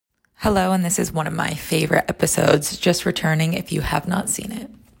Hello, and this is one of my favorite episodes, just returning if you have not seen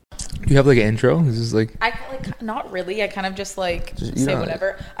it. Do you have like an intro? This is like I like not really. I kind of just like say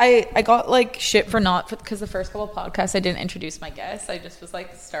whatever. I got like shit for not because the first couple of podcasts I didn't introduce my guests. I just was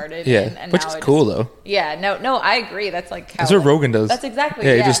like started. Yeah, and which now is cool though. Yeah, no, I agree. That's like how that's what Rogan does. That's exactly.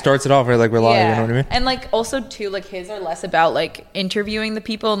 Yeah, he just starts it off right like we're live. You know what I mean? And like also too, like his are less about like interviewing the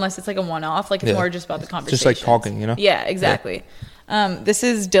people unless it's like a one-off. Like it's more just about the conversation. Just like talking, you know? Yeah, exactly. Yeah. This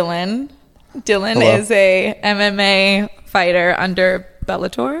is Dillon. Dillon is a MMA fighter under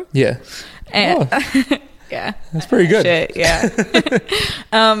Bellator. Yeah. And yeah. That's pretty good. Shit, yeah.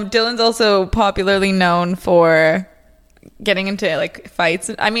 Dillon's also popularly known for getting into like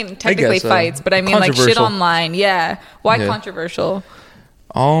fights. I mean, technically fights, but I mean like shit online. Yeah. Why controversial?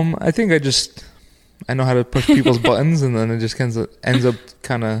 I think I know how to push people's buttons, and then it just ends up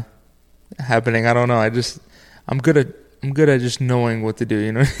kind of happening. I don't know. I'm good at just knowing what to do,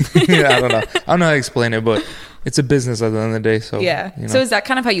 you know? I don't know how to explain it, but it's a business at the end of the day. So yeah. You know. So is that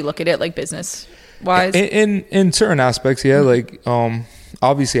kind of how you look at it, like business wise? In certain aspects, yeah. Mm-hmm. Like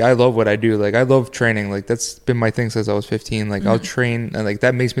obviously I love what I do. Like I love training. Like that's been my thing since I was 15. Like I'll train, and like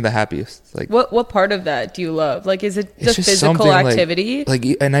that makes me the happiest. Like what part of that do you love? Like is it the physical activity? Like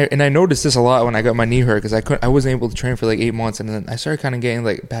and I noticed this a lot when I got my knee hurt, because I wasn't able to train for like 8 months, and then I started kind of getting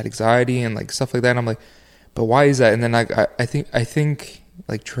like bad anxiety and like stuff like that. And I'm like, but why is that? And then I think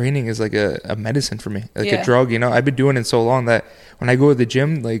like training is like a medicine for me, like a drug, you know? I've been doing it so long that when I go to the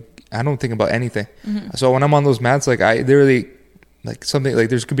gym, like I don't think about anything. Mm-hmm. So when I'm on those mats, like I literally like something like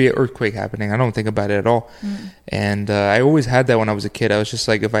there's could be an earthquake happening. I don't think about it at all. Mm-hmm. And I always had that when I was a kid. I was just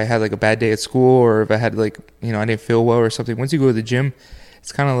like, if I had like a bad day at school, or if I had like, you know, I didn't feel well or something, once you go to the gym,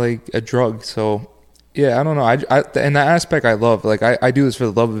 it's kind of like a drug. So yeah, I don't know. I in that aspect I love, like I do this for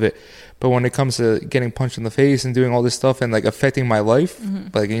the love of it. But when it comes to getting punched in the face and doing all this stuff and like affecting my life,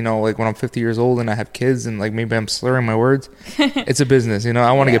 like, you know, like when I'm 50 years old and I have kids and like maybe I'm slurring my words, it's a business, you know,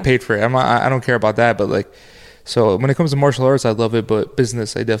 I want to get paid for it. I don't care about that. But like, so when it comes to martial arts, I love it. But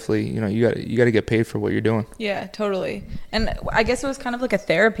business, I definitely, you know, you got to get paid for what you're doing. Yeah, totally. And I guess it was kind of like a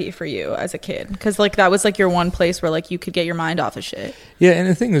therapy for you as a kid, because like that was like your one place where like you could get your mind off of shit. Yeah. And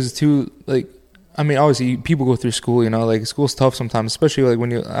the thing is too, like, I mean, obviously, people go through school, you know, like school's tough sometimes, especially like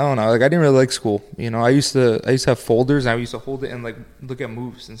when I don't know, like I didn't really like school, you know. I used to have folders, and I used to hold it and like look at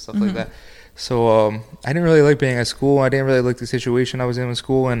moves and stuff like that. So I didn't really like being at school. I didn't really like the situation I was in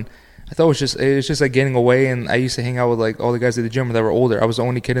school, and I thought it was just like getting away. And I used to hang out with like all the guys at the gym that were older. I was the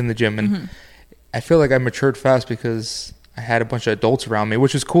only kid in the gym, and I feel like I matured fast because I had a bunch of adults around me,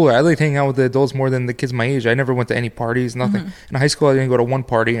 which was cooler. I liked hanging out with the adults more than the kids my age. I never went to any parties, nothing. In high school, I didn't go to one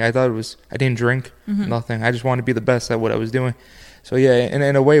party. I didn't drink, nothing. I just wanted to be the best at what I was doing. So yeah,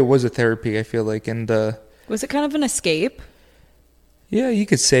 in a way, it was a therapy, I feel like. And was it kind of an escape? Yeah, you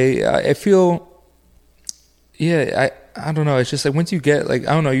could say. I feel. Yeah, I don't know. It's just like once you get like,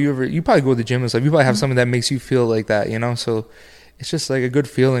 I don't know. You probably go to the gym and stuff. You probably have something that makes you feel like that, you know. So it's just like a good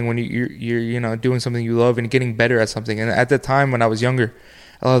feeling when you're you know, doing something you love and getting better at something. And at the time when I was younger,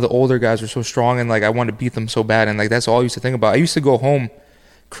 a lot of the older guys were so strong, and like I wanted to beat them so bad, and like that's all I used to think about. I used to go home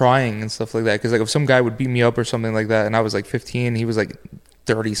crying and stuff like that, because like if some guy would beat me up or something like that, and I was like 15, he was like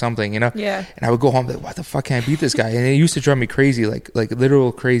 30 something, you know. Yeah. And I would go home like, why the fuck can't I beat this guy? And it used to drive me crazy, like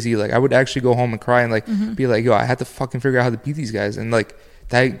literal crazy. Like I would actually go home and cry and like be like, yo, I had to fucking figure out how to beat these guys, and like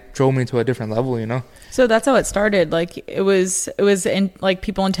that drove me to a different level, you know. So that's how it started. Like it was in, like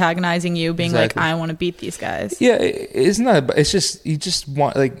people antagonizing you, being like, I want to beat these guys. Yeah, it's not. But it's just you just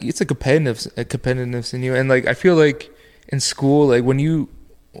want, like, it's a competitiveness in you. And like I feel like in school, like when you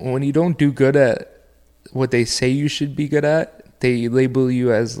don't do good at what they say you should be good at, they label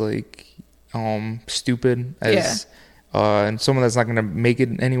you as like stupid, as and someone that's not gonna make it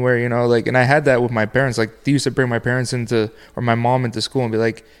anywhere, you know. Like, and I had that with my parents. Like they used to bring my parents or my mom into school and be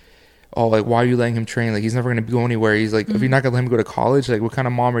like, oh, like, why are you letting him train? Like, he's never going to go anywhere. He's like, if you're not going to let him go to college, like, what kind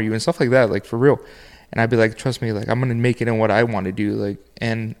of mom are you? And stuff like that, like, for real. And I'd be like, trust me, like, I'm going to make it in what I want to do. Like,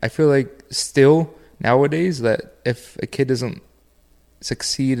 and I feel like still nowadays that if a kid doesn't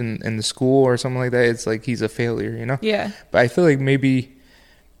succeed in the school or something like that, it's like he's a failure, you know? Yeah. But I feel like maybe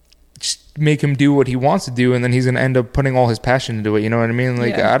just make him do what he wants to do, and then he's going to end up putting all his passion into it, you know what I mean?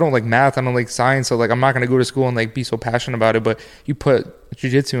 Like, I don't like math, I don't like science, so like I'm not going to go to school and like be so passionate about it. But you put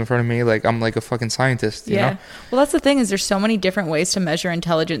jiu-jitsu in front of me, like I'm like a fucking scientist, you know? Well, that's the thing, is there's so many different ways to measure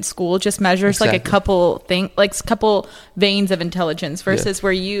intelligence. School just measures like a couple veins of intelligence, versus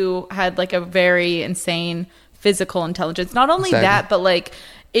where you had like a very insane physical intelligence. Not only that, but like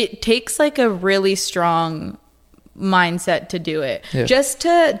it takes like a really strong mindset to do it, just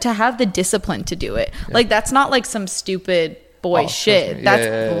to have the discipline to do it. Like that's not like some stupid boy shit.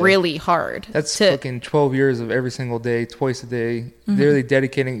 That's really hard. That's fucking 12 years of every single day, twice a day. Literally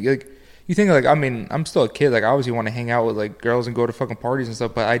dedicating, like, you think, like, I mean, I'm still a kid. Like, I obviously want to hang out with, like, girls and go to fucking parties and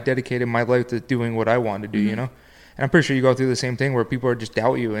stuff, but I dedicated my life to doing what I wanted to do, you know? And I'm pretty sure you go through the same thing where people are just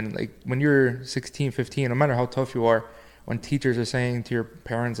doubt you. And, like, when you're 16, 15, no matter how tough you are, when teachers are saying to your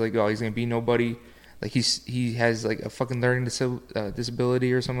parents, like, oh, he's going to be nobody, like, he has, like, a fucking learning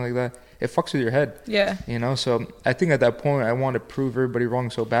disability or something like that, it fucks with your head. Yeah. You know? So I think at that point, I wanted to prove everybody wrong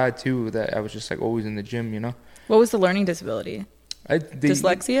so bad, too, that I was just, like, always in the gym, you know? What was the learning disability?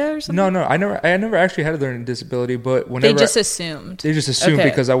 Dyslexia or something? No, I never actually had a learning disability, but whenever they just assumed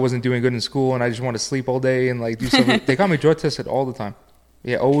because I wasn't doing good in school and I just wanted to sleep all day and like do something. They got me drug tested all the time.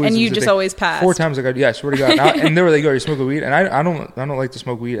 Yeah, always. And you just always passed. 4 times I got, I swear to God. And they were like, "Oh, you're smoking weed," and I don't like to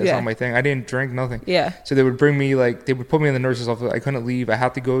smoke weed. That's not my thing. I didn't drink nothing. Yeah. So they would bring me, like, they would put me in the nurse's office. I couldn't leave. I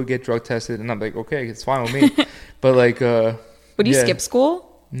had to go get drug tested, and I'm like, okay, it's fine with me. But like, would you skip school?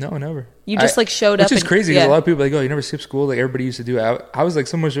 No, never. You just like showed up. Which is crazy because a lot of people are like, oh, you never skip school? Like everybody used to do. I was like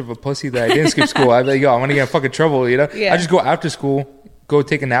so much of a pussy that I didn't skip school. I'd be like, yo, I want to get in fucking trouble, you know? Yeah. I just go after school, go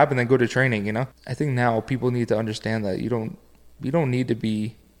take a nap, and then go to training, you know? I think now people need to understand that you don't need to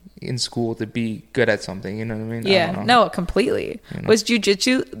be in school to be good at something, you know what I mean? Yeah, no, completely. You know? Was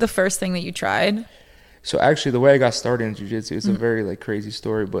jiu-jitsu the first thing that you tried? So actually, the way I got started in jiu-jitsu, it's a very like crazy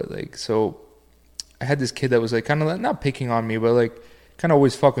story, but like, so I had this kid that was like kind of like, not picking on me, but like, kind of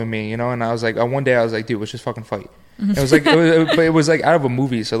always fuck with me, you know, and I was like, one day I was like, dude, let's just fucking fight. It was like, it was like out of a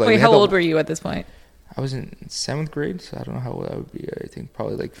movie. So like, wait, how old were you at this point? I was in 7th grade, so I don't know how old I would be. I think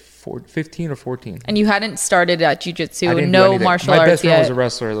probably like 15 or 14. And you hadn't started at jiu-jitsu, no martial arts yet? My best friend was a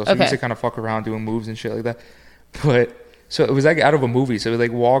wrestler, though, so we used to kind of fuck around doing moves and shit like that. But so it was like out of a movie. So we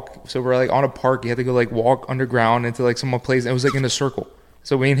like walk. So we're like on a park. You had to go like walk underground into like some place. And it was like in a circle.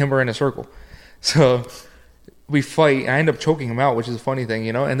 So me and him were in a circle. So we fight, and I end up choking him out, which is a funny thing,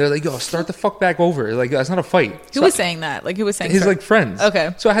 you know? And they're like, yo, start the fuck back over. Like, that's not a fight. Who was saying that? Like, who was saying his, like, friends.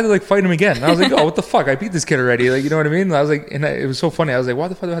 Okay. So I had to, like, fight him again. And I was like, oh, what the fuck? I beat this kid already. Like, you know what I mean? And I was like, and it was so funny. I was like, why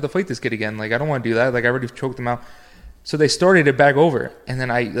the fuck do I have to fight this kid again? Like, I don't want to do that. Like, I already choked him out. So they started it back over. And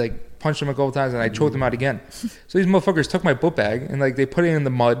then I, like, punched him a couple times, and I choked him out again. So these motherfuckers took my book bag, and, like, they put it in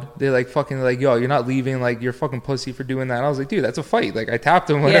the mud. They, like, fucking, like, yo, you're not leaving. Like, you're fucking pussy for doing that. And I was like, dude, that's a fight. Like, I tapped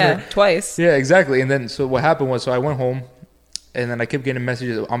him, whatever. Yeah, twice. Yeah, exactly. And then, so what happened was, so I went home. And then I kept getting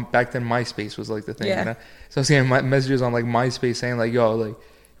messages. Back then, MySpace was like the thing. You know? So I was getting messages on like MySpace saying like, "Yo, like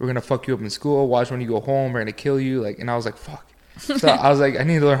we're gonna fuck you up in school. Watch when you go home. We're gonna kill you." Like, and I was like, "Fuck." So I was like, I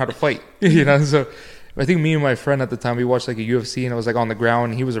need to learn how to fight. You know. So I think me and my friend at the time, we watched like a UFC, and I was like on the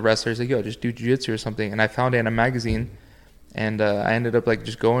ground. And he was a wrestler. He's like, "Yo, just do jiu-jitsu or something." And I found it in a magazine, and I ended up like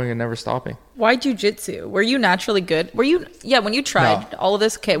just going and never stopping. Why jiu-jitsu? Were you naturally good? Were you? Yeah, when you tried all of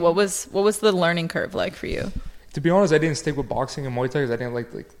this, okay, what was the learning curve like for you? To be honest, I didn't stick with boxing and Muay Thai because I didn't like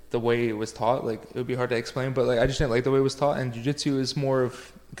the way it was taught. Like, it would be hard to explain, but like I just didn't like the way it was taught. And jiu-jitsu is more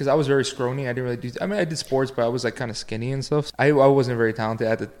of, because I was very scrawny. I didn't really do. I mean, I did sports, but I was like kind of skinny and stuff. I wasn't very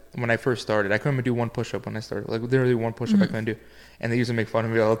talented when I first started. I couldn't even do one push-up when I started. Like literally one push-up I couldn't do, and they used to make fun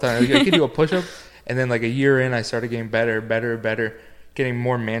of me all the time. Like, I could do a push-up, and then like a year in, I started getting better, getting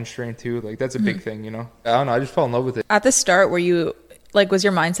more man strength too. Like that's a big thing, you know. I don't know. I just fell in love with it. At the start, were you like, was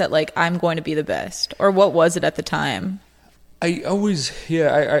your mindset like, I'm going to be the best, or what was it at the time? I always,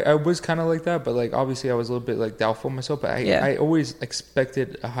 I was kind of like that, but like obviously I was a little bit like doubtful of myself, but I always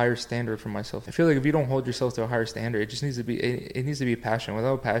expected a higher standard for myself. I feel like if you don't hold yourself to a higher standard, it just needs to be, it needs to be passion.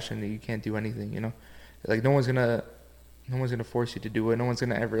 Without passion, you can't do anything, you know? Like no one's gonna force you to do it. No one's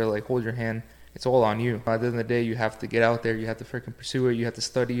gonna ever like hold your hand. It's all on you. At the end of the day, you have to get out there. You have to freaking pursue it. You have to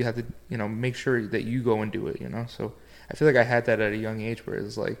study. You have to, you know, make sure that you go and do it, you know? So I feel like I had that at a young age where it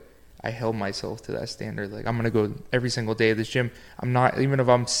was like, I held myself to that standard. Like, I'm going to go every single day to this gym. I'm not, even if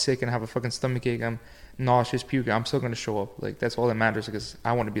I'm sick and have a fucking stomachache, I'm nauseous, puking, I'm still going to show up. Like, that's all that matters because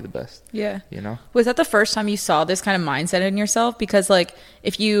I want to be the best. Yeah. You know? Was that the first time you saw this kind of mindset in yourself? Because, like,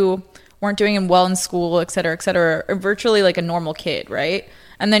 if you weren't doing well in school, et cetera, or virtually like a normal kid, right?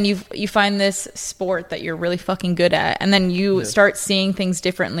 And then you find this sport that you're really fucking good at. And then you start seeing things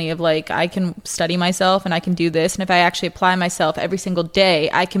differently of like, I can study myself and I can do this. And if I actually apply myself every single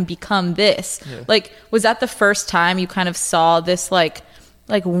day, I can become this. Yeah. Like, was that the first time you kind of saw this like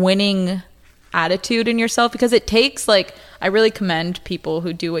winning attitude in yourself? Because it takes like, I really commend people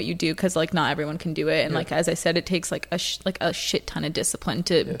who do what you do because like not everyone can do it. And like, as I said, it takes like a shit ton of discipline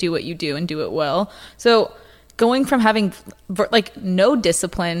to do what you do and do it well. So going from having like no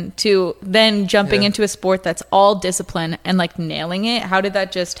discipline to then jumping into a sport that's all discipline and like nailing it, how did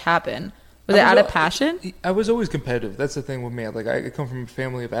that just happen? Was it out of passion? I was always competitive. That's the thing with me. Like I come from a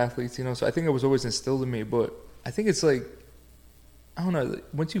family of athletes, you know, so I think it was always instilled in me. But I think it's like I don't know. Like,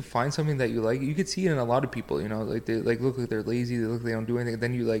 once you find something that you like, you could see it in a lot of people. You know, like they like look like they're lazy. They look like they don't do anything.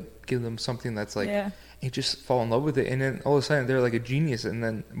 Then you like give them something that's like, you just fall in love with it, and then all of a sudden they're like a genius. And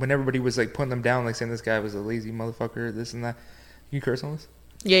then when everybody was like putting them down, like saying this guy was a lazy motherfucker, this and that, you curse on this?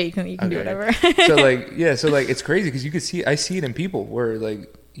 Yeah, you can do whatever. So like it's crazy because you could see, I see it in people where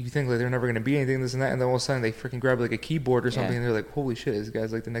like you think like they're never gonna be anything, this and that, and then all of a sudden they freaking grab like a keyboard or something, and they're like, holy shit, this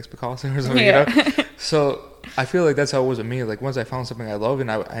guy's like the next Picasso or something, you know? So I feel like that's how it was with me. Like once I found something I love and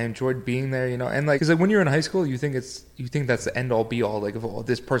I enjoyed being there, you know, and like, because like when you're in high school, you think that's the end all be all. Like if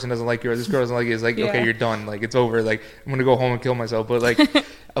this person doesn't like you or this girl doesn't like you, it's like okay, you're done. Like it's over. Like I'm gonna go home and kill myself. But like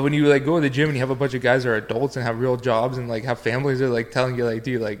when you like go to the gym and you have a bunch of guys that are adults and have real jobs and like have families, they're like telling you like,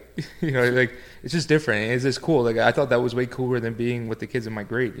 dude, like you know, like it's just different. It's just cool. Like I thought that was way cooler than being with the kids in my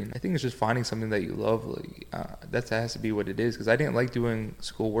grade. You know? I think it's just finding something that you love. Like that has to be what it is. Because I didn't like doing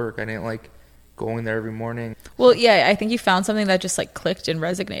school work. I didn't like going there every morning. Well, yeah, I think you found something that just like clicked and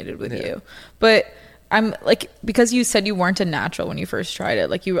resonated with you. But I'm like, because you said you weren't a natural when you first tried it.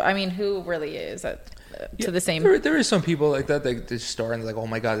 Like I mean, who really is to the same? There is some people like that. They just start and they're like, oh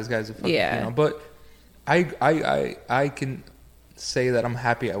my god, this guy's a fucking, you know. But I can say that I'm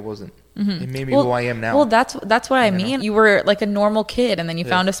happy I wasn't. It made me who I am now. Well, that's what I mean. Know? You were like a normal kid, and then you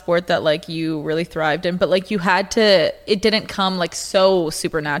found a sport that like you really thrived in. But like you had to, it didn't come like so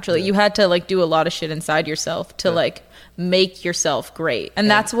supernaturally. You had to like do a lot of shit inside yourself to like make yourself great, and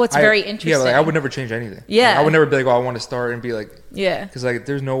that's what's very interesting. Yeah, like I would never change anything. Yeah, like, I would never be like, oh, I want to start and be like, because like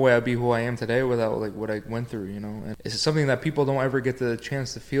there's no way I'd be who I am today without like what I went through. You know, and it's something that people don't ever get the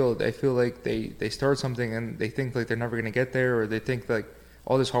chance to feel. They feel like they start something and they think like they're never gonna get there, or they think like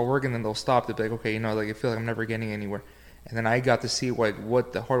all this hard work, and then they'll stop. They'll be like, okay, you know, like I feel like I'm never getting anywhere. And then I got to see like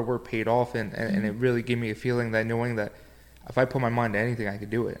what the hard work paid off, and it really gave me a feeling that knowing that if I put my mind to anything, I could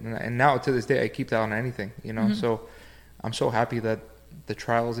do it. And now to this day, I keep that on anything, you know. So I'm so happy that the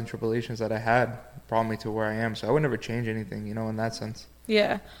trials and tribulations that I had brought me to where I am. So I would never change anything, you know, in that sense.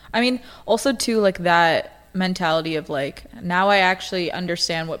 Yeah. I mean, also too, like that mentality of like, now I actually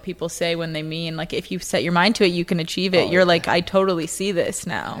understand what people say when they mean like if you set your mind to it, you can achieve it. You're like, I totally see this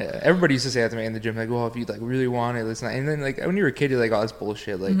now. Everybody used to say that to me in the gym, like, well, if you like really want it, listen. And then like when you were a kid, you're like, oh, that's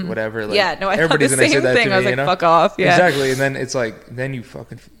bullshit, like whatever. Like, I thought the same thing. I was like, fuck off. Exactly. And then it's like, then you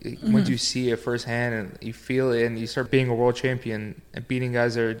fucking once you see it firsthand and you feel it, and you start being a world champion and beating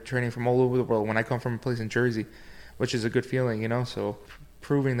guys that are training from all over the world. When I come from a place in Jersey, which is a good feeling, you know. So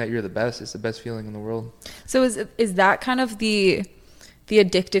proving that you're the best is the best feeling in the world. So is that kind of the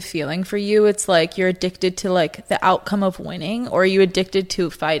addictive feeling for you? It's like you're addicted to like the outcome of winning, or are you addicted to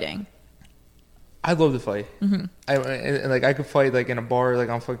fighting? I love to fight. I could fight like in a bar like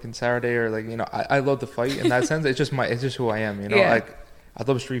on fucking Saturday, or like, you know, I love to fight in that sense. It's just who I am, you know. Like I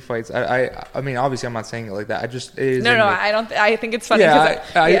love street fights. I mean, obviously, I'm not saying it like that. I don't. I think it's funny.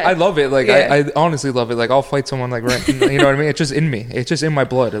 I love it. Like I honestly love it. Like I'll fight someone like right. You know what I mean? It's just in me. It's just in my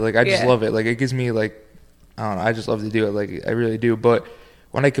blood. Like I just love it. Like it gives me like, I don't know. I just love to do it. Like I really do. But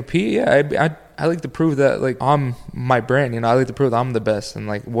when I compete, I like to prove that like I'm my brand. You know, I like to prove that I'm the best, and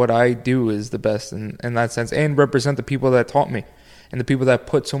like what I do is the best in that sense, and represent the people that taught me, and the people that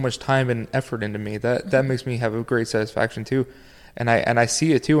put so much time and effort into me. That makes me have a great satisfaction too. And I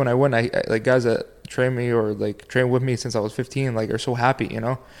see it too when I win. I like guys that train me or like train with me since I was 15, like are so happy, you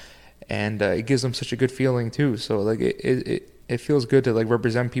know, and it gives them such a good feeling too. So like it feels good to like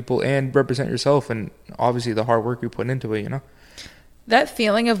represent people and represent yourself, and obviously the hard work you put into it, you know. That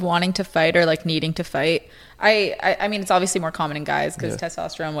feeling of wanting to fight or like needing to fight, I mean, it's obviously more common in guys because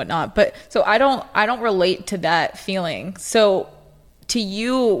testosterone and whatnot. But so I don't relate to that feeling. So to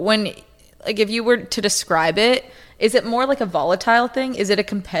you, when like if you were to describe it, is it more like a volatile thing? Is it a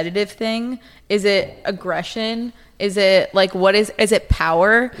competitive thing? Is it aggression? Is it like is it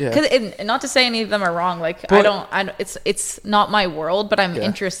power? Because not to say any of them are wrong. Like but, I don't. It's not my world, but I'm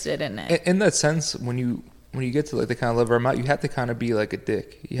interested in it. In that sense, when you get to like the kind of level I'm at, you have to kind of be like a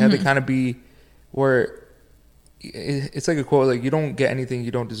dick. You have to kind of be where it's like a quote, like you don't get anything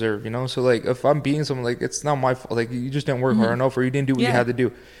you don't deserve. You know. So like if I'm beating someone, like it's not my fault. Like you just didn't work hard enough, or you didn't do what you had to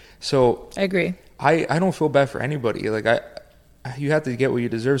do. So I agree. I don't feel bad for anybody. Like you have to get what you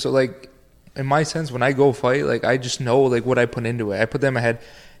deserve. So like in my sense, when I go fight, like I just know like what I put into it. I put that in my head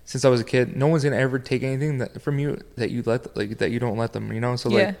since I was a kid. No one's gonna ever take anything from you that you don't let them. You know. So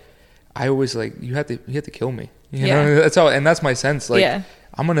like I always like you have to kill me. You know. That's how, and that's my sense. Like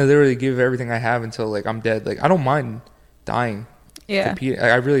I'm gonna literally give everything I have until like I'm dead. Like I don't mind dying. Competing.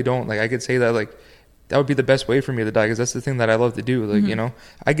 I really don't. Like I could say that like. That would be the best way for me to die, because that's the thing that I love to do. Like, you know,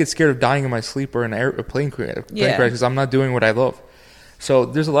 I get scared of dying in my sleep or in a plane crash because I'm not doing what I love. So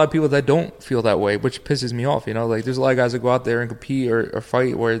there's a lot of people that don't feel that way, which pisses me off, you know? Like, there's a lot of guys that go out there and compete or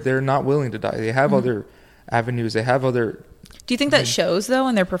fight where they're not willing to die. They have other avenues. They have other... Do you think that shows, though,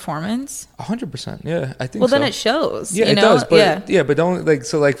 in their performance? 100%, yeah. I think well, so. then it shows. Yeah, you it know? does. But, yeah, but don't... Like,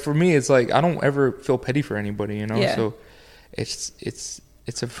 so, like, for me, it's like, I don't ever feel petty for anybody, you know? Yeah. So it's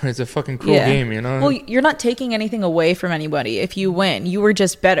a fucking cruel game, you know? Well, you're not taking anything away from anybody if you win. You were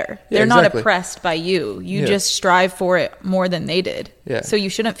just better. Yeah, They're not exactly. oppressed by you. You just strive for it more than they did. Yeah. So you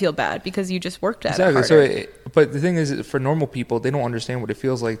shouldn't feel bad because you just worked at it Exactly. harder. So, but the thing is, for normal people, they don't understand what it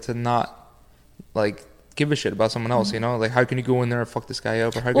feels like to not, like, give a shit about someone else, you know? Like, how can you go in there and fuck this guy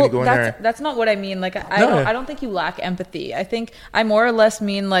up? Or how can you go in there? That's not what I mean. Like, I don't think you lack empathy. I think I more or less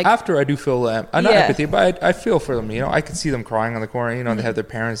mean, like... After I do feel not empathy, but I feel for them, you know? I can see them crying on the corner, you know? They have their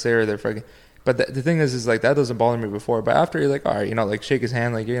parents there, they're fucking... But the thing is, like, that doesn't bother me before. But after, you're like, all right, you know, like, shake his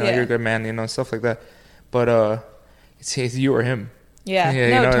hand, like, you know, you're a good man, you know, stuff like that. But it's you or him. Yeah, you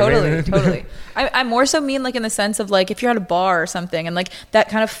no, know totally, I mean? totally. I more so mean, like, in the sense of, like, if you're at a bar or something and, like, that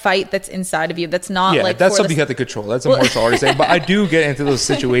kind of fight that's inside of you that's not, like... that's something you have to control. That's a martial artist thing. But I do get into those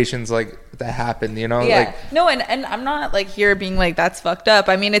situations, like, that happen, you know? Yeah. Like, no, and I'm not, like, here being, like, that's fucked up.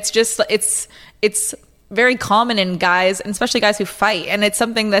 I mean, it's just... It's very common in guys, and especially guys who fight. And it's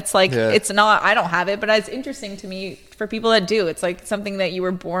something that's, like, it's not... I don't have it, but it's interesting to me for people that do. It's, like, something that you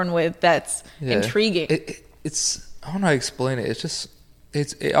were born with that's intriguing. It's... I don't know how to explain it. It's just...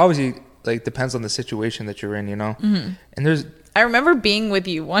 It obviously, like, depends on the situation that you're in, you know? Mm-hmm. And there's... I remember being with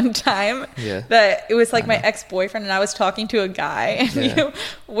you one time that it was, like, my ex-boyfriend, and I was talking to a guy, and you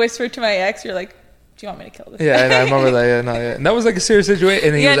whispered to my ex, you're like, do you want me to kill this guy? Yeah, and I remember that. Yeah, no, yeah. And that was, like, a serious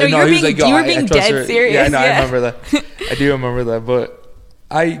situation. And he was like, you were being dead serious. Yeah, I remember that. I do remember that. But...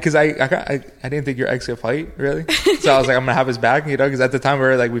 Because I didn't think your ex could fight, really. So I was like, I'm gonna have his back, you know. Because at the time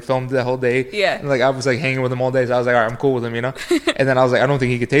we filmed the whole day. Yeah. And, like, I was like hanging with him all day, so I was like, all right, I'm cool with him, you know. And then I was like, I don't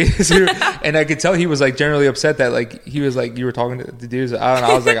think he could take this. And I could tell he was, like, generally upset that, like, he was like, you were talking to the dudes. I don't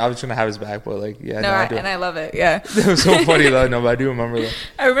know. I was like, I was gonna have his back, but, like, yeah. No, and I love it. Yeah. It was so funny though. No, but I do remember that.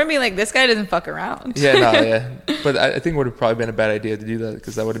 I remember being like, this guy doesn't fuck around. Yeah, no, yeah. But I think it would have probably been a bad idea to do that,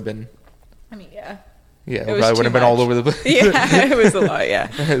 because that would have been. I mean, yeah. Yeah, it probably would have been all over the place. Yeah, it was a lot, yeah.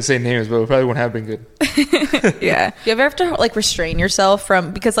 I had the same names, but it probably wouldn't have been good. Yeah. Do you ever have to, like, restrain yourself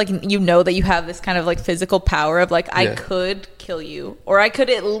from, because, like, you know that you have this kind of, like, physical power of, like, I could kill you, or I could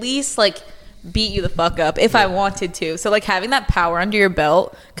at least, like, beat you the fuck up if I wanted to. So, like, having that power under your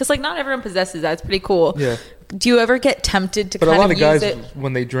belt, because, like, not everyone possesses that. It's pretty cool. Yeah. Do you ever get tempted to kind of use it? But a lot of guys,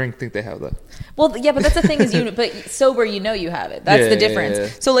 when they drink, think they have that. Well, yeah, but that's the thing is, but sober, you know you have it. That's the difference. Yeah.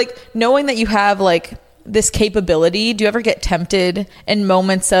 So, like, knowing that you have, like, this capability, do you ever get tempted in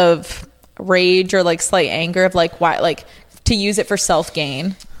moments of rage or, like, slight anger of, like, why, like, to use it for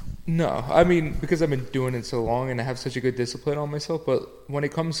self-gain? No, I mean, because I've been doing it so long and I have such a good discipline on myself. But when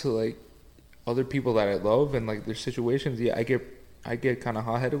it comes to, like, other people that I love and, like, their situations, I get kind of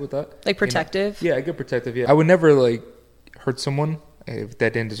hot-headed with that. Like, protective? You know? Yeah, I get protective. Yeah, I would never, like, hurt someone if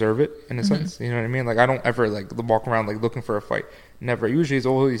that didn't deserve it, in a sense. You know what I mean? Like, I don't ever, like, walk around, like, looking for a fight. Never. Usually it's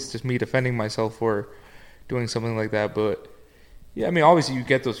always just me defending myself or doing something like that. But yeah, I mean, obviously you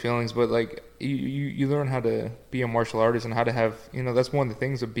get those feelings, but, like, you learn how to be a martial artist and how to have, you know, that's one of the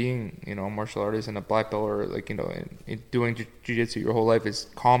things of being, you know, a martial artist and a black belt, or, like, you know, in doing jiu-jitsu your whole life, is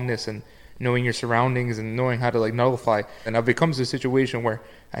calmness and knowing your surroundings and knowing how to, like, nullify. And if it comes to a situation where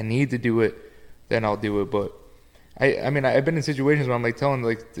I need to do it, then I'll do it. But I mean, I've been in situations where I'm, like, telling,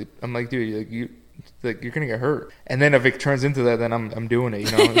 like, I'm like, dude, you're gonna get hurt. And then if it turns into that, then I'm doing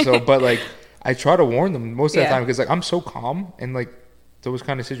it, you know. So, but, like, I try to warn them most of the time, because, like, I'm so calm in, like, those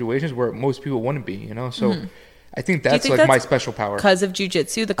kind of situations where most people wouldn't be, you know. So I think that's, like, my special power because of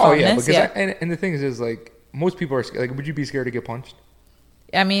jiu-jitsu, the calmness. Oh yeah, because and the thing is like, most people are scared. Like, would you be scared to get punched?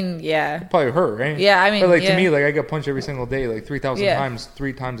 I mean, yeah, it'd probably hurt, right? Yeah, I mean, but, like, to me, like, I get punched every single day, like 3,000 times,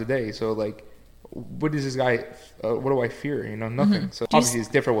 3 times a day. So, like, what is this guy? What do I fear? You know, nothing. So obviously it's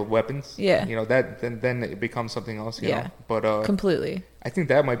different with weapons. Yeah, you know, that then it becomes something else. You know? But completely. I think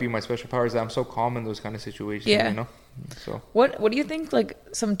that might be my special power, is that I'm so calm in those kind of situations. Yeah. You know. So what do you think, like,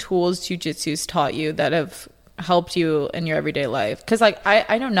 some tools jiu-jitsu's taught you that have helped you in your everyday life? Because, like,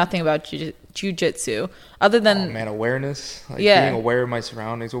 I know nothing about jiu-jitsu other than awareness. Like, being aware of my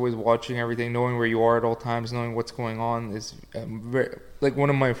surroundings, always watching everything, knowing where you are at all times, knowing what's going on is very, like,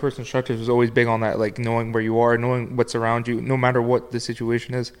 one of my first instructors was always big on that, like, knowing where you are, knowing what's around you, no matter what the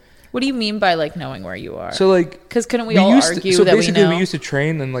situation is. What do you mean by, like, knowing where you are? So, like, because couldn't we all argue that we know? So basically, we used to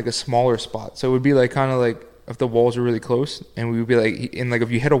train in, like, a smaller spot. So it would be, like, kind of like, if the walls are really close, and we would be like, and, like, if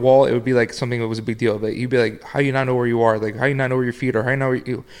you hit a wall, it would be like something that was a big deal. But you'd be like, how do you not know where you are? Like, how do you not know where your feet are?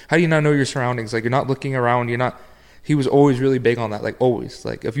 How do you not know your surroundings? Like, you're not looking around. You're not. he was always really big on that. Like always,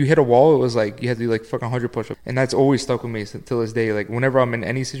 like if you hit a wall, it was like you had to do like fucking 100 push-ups, and that's always stuck with me till this day. Like whenever I'm in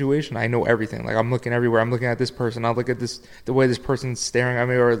any situation, I know everything. Like I'm looking everywhere. I'm looking at this person. I'll look at the way this person's staring at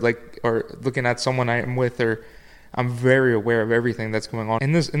me, or looking at someone I'm with, or I'm very aware of everything that's going on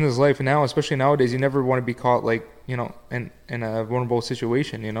in this life. And now, especially nowadays, you never want to be caught like, you know, in a vulnerable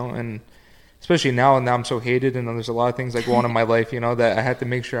situation, you know, and especially now I'm so hated, and there's a lot of things that go on in my life, you know, that I have to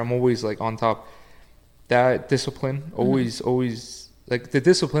make sure I'm always like on top. That discipline, always, like the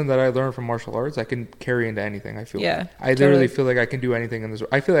discipline that I learned from martial arts, I can carry into anything. I feel. Yeah. I literally feel like I can do anything in this.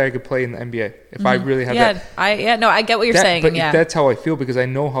 I feel like I could play in the NBA if I really had that. I get what you're saying. But yeah, that's how I feel, because I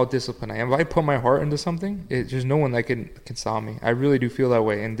know how disciplined I am. If I put my heart into something, there's no one that can stop me. I really do feel that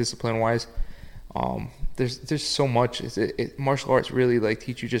way. And discipline wise, there's so much. Martial arts really like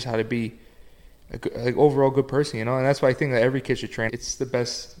teach you just how to be like overall good person, you know. And that's why I think that every kid should train. It's the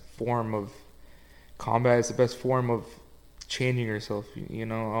best form of combat. Is the best form of changing yourself, you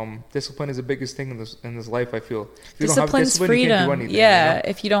know. Discipline is the biggest thing in this life, I feel. If you don't have discipline, freedom. You can't do anything, yeah, you know?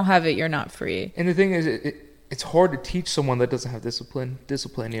 If you don't have it, you're not free. And the thing is, it's hard to teach someone that doesn't have discipline,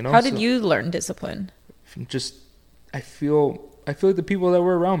 you know. How did you learn discipline? Just I feel like the people that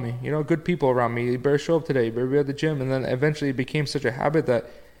were around me, you know, good people around me. You better show up today, you better be at the gym. And then eventually it became such a habit that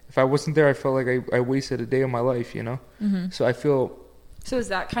if I wasn't there, I felt like I wasted a day of my life, you know. So I feel. So is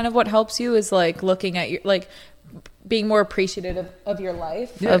that kind of what helps you, is like looking at your, like being more appreciative of your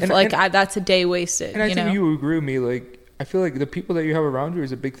life? Yeah, that's a day wasted. And I think you agree with me. Like, I feel like the people that you have around you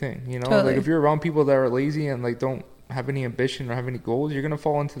is a big thing, you know? Totally. Like if you're around people that are lazy and like don't have any ambition or have any goals, you're going to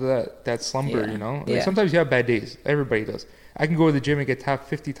fall into that slumber, you know? Like sometimes you have bad days. Everybody does. I can go to the gym and get tapped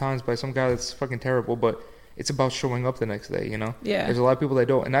 50 times by some guy that's fucking terrible, but it's about showing up the next day, you know? Yeah. There's a lot of people that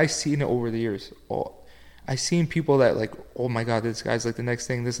don't. And I've seen it over the years. I've seen people that like, oh my God, this guy's like the next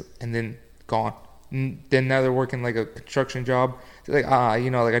thing, this, and then gone. And then now they're working like a construction job. They're like, you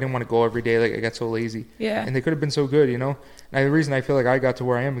know, like I didn't want to go every day. Like I got so lazy. Yeah. And they could have been so good, you know. And the reason I feel like I got to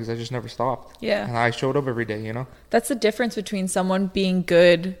where I am because I just never stopped. Yeah. And I showed up every day, you know. That's the difference between someone being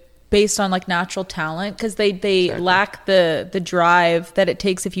good based on like natural talent, because they exactly. lack the drive that it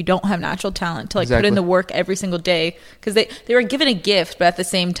takes if you don't have natural talent to like exactly. put in the work every single day, because they were given a gift, but at the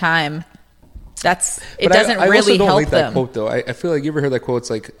same time it doesn't really also don't help like that them. Quote though. I feel like you ever heard that quote?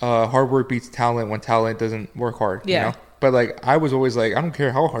 It's like hard work beats talent when talent doesn't work hard. Yeah. You know? But like I was always like, I don't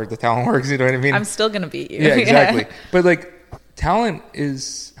care how hard the talent works. You know what I mean? I'm still gonna beat you. Yeah, exactly. But like talent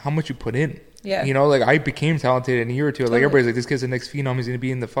is how much you put in. Yeah. You know, like I became talented in a year or two. Totally. Like everybody's like, this kid's the next phenom. He's gonna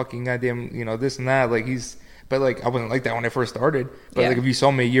be in the fucking goddamn, you know, this and that. Like but like I wasn't like that when I first started. But like if you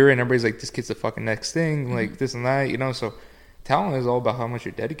saw me a year in, everybody's like, this kid's the fucking next thing. Like this and that. You know, so. Talent is all about how much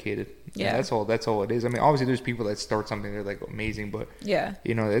you're dedicated. Yeah, that's all it is. I mean, obviously, there's people that start something they're like amazing, but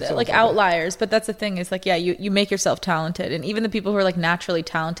you know, it's like outliers. But that's the thing is like, you make yourself talented, and even the people who are like naturally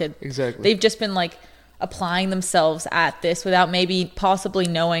talented, exactly, they've just been like applying themselves at this without maybe possibly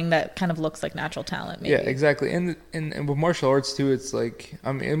knowing that kind of looks like natural talent. Maybe. Yeah, exactly. And with martial arts too, it's like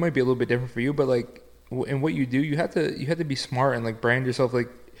I mean, it might be a little bit different for you, but like in what you do, you have to be smart and like brand yourself. Like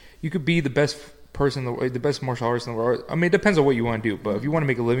you could be the best person, the best martial artist in the world. I mean, it depends on what you want to do, but if you want to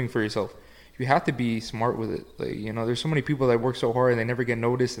make a living for yourself, you have to be smart with it. Like, you know, there's so many people that work so hard and they never get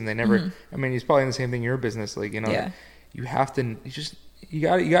noticed, and they never. I mean, it's probably the same thing in your business. Like, you know, you have to. You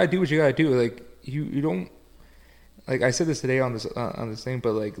gotta do what you gotta do. Like you don't. Like I said this today on this thing,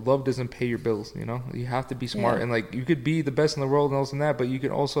 but like love doesn't pay your bills. You know, you have to be smart, and like you could be the best in the world and all and that, but you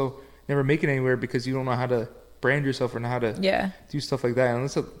can also never make it anywhere because you don't know how to brand yourself or know how to do stuff like that. And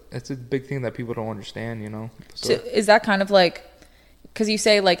that's a big thing that people don't understand, you know. So is that kind of like, because you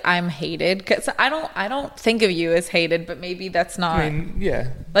say like I'm hated, because I don't think of you as hated, but maybe that's not. I mean,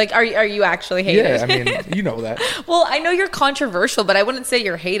 yeah. Like, are you actually hated? Yeah, I mean, you know that. Well, I know you're controversial, but I wouldn't say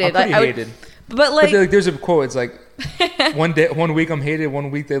you're hated. I'm pretty hated. But like, there's a quote. It's like 1 week I'm hated,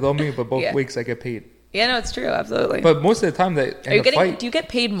 1 week they love me, but both weeks I get paid. Yeah, no, it's true, absolutely. But most of the time, do you get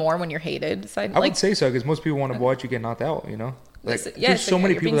paid more when you're hated? I would say so, because most people want to watch you get knocked out. You know, like there's so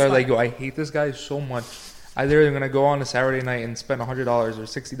many people that are like, "Yo, I hate this guy so much. I'm literally gonna go on a Saturday night and spend $100 or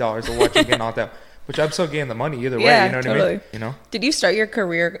 $60 to watch you get knocked out." Which I'm still getting the money either way. You know what I mean? You know. Did you start your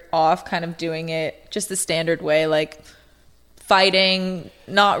career off kind of doing it just the standard way, like fighting,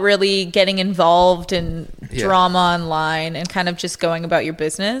 not really getting involved in drama online, and kind of just going about your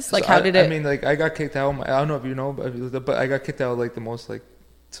business? Like, so how did it? I mean, like, I got kicked out. I don't know if you know, but I got kicked out like the most. Like,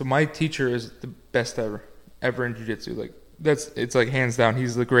 so my teacher is the best ever in jiu-jitsu. Like, it's like hands down,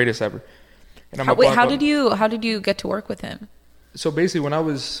 he's the greatest ever. And how did you get to work with him? So basically, when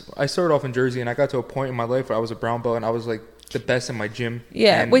I started off in Jersey, and I got to a point in my life where I was a brown belt, and I was like, the best in my gym.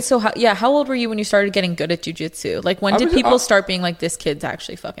 Yeah. Wait, so how old were you when you started getting good at jiu-jitsu? Like, when did people start being like, this kid's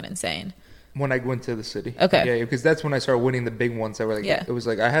actually fucking insane? When I went to the city. Okay. Yeah, because that's when I started winning the big ones that were like, yeah. It was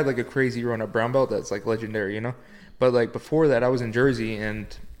like, I had like a crazy run at brown belt that's like legendary, you know? But like before that, I was in Jersey, and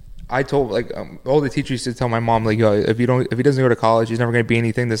I told like all the teachers used to tell my mom, like, yo, if he doesn't go to college, he's never going to be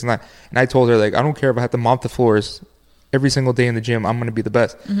anything, this and that. And I told her, like, I don't care if I have to mop the floors every single day in the gym, I'm going to be the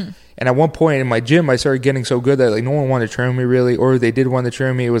best. Mm-hmm. And at one point in my gym, I started getting so good that like no one wanted to train me really, or they did want to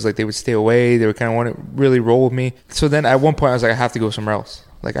train me. It was like they would stay away. They would kind of want to really roll with me. So then at one point I was like, I have to go somewhere else.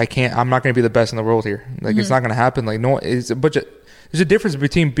 Like I'm not going to be the best in the world here. Like it's not going to happen. Like there's a difference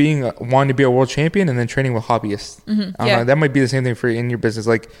between wanting to be a world champion and then training with hobbyists. I don't know, that might be the same thing for in your business.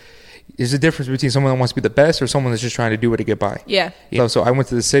 Like there's a difference between someone that wants to be the best or someone that's just trying to do it to get by. Yeah. So I went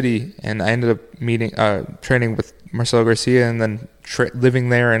to the city and I ended up training with Marcelo Garcia, and then living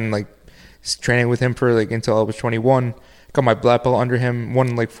there and like training with him for like until I was 21. Got my black belt under him,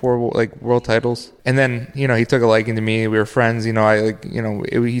 won like 4 like world titles, and then he took a liking to me. We were friends. He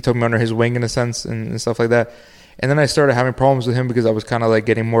took me under his wing in a sense and stuff like that. And then I started having problems with him because I was kind of like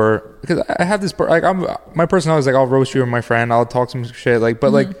getting more, because I have this like my personality is like, I'll roast you and my friend, I'll talk some shit like,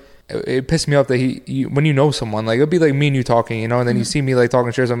 but like it pissed me off that when you know someone, like it'll be like me and you talking, and then you see me like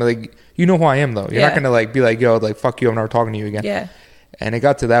talking shit, I'm like, you know who I am though. You're not gonna like be like, yo, like fuck you, I'm never talking to you again. Yeah. And it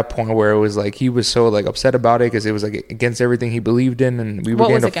got to that point where it was like he was so like upset about it because it was like against everything he believed in, and we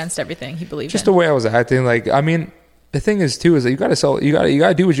were against everything he believed in? Just the way I was acting. Like, I mean, the thing is too is that you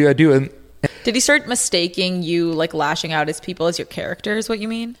gotta do what you gotta do. And did he start mistaking you like lashing out as people as your character? Is what you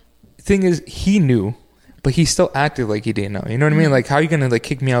mean? The thing is, he knew, but he still acted like he didn't know. You know what I mean? Like, how are you gonna like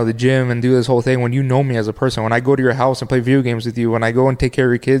kick me out of the gym and do this whole thing when you know me as a person? When I go to your house and play video games with you, when I go and take care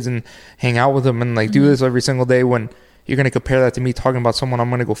of your kids and hang out with them and like do this every single day, when you're going to compare that to me talking about someone I'm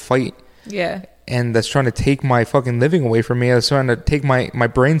going to go fight. Yeah. And that's trying to take my fucking living away from me. That's trying to take my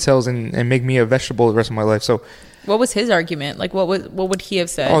brain cells and make me a vegetable the rest of my life. So what was his argument? Like, what would he have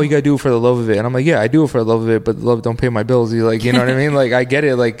said? Oh, you got to do it for the love of it. And I'm like, yeah, I do it for the love of it, but love don't pay my bills. You like, you know what I mean? Like, I get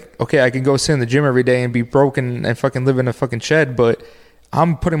it. Like, okay, I can go sit in the gym every day and be broken and fucking live in a fucking shed, but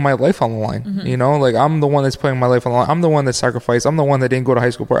I'm putting my life on the line, like I'm the one that's putting my life on the line. I'm the one that sacrificed. I'm the one that didn't go to high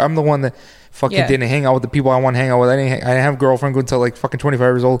school. I'm the one that fucking didn't hang out with the people I want to hang out with. I didn't have a girlfriend until like fucking 25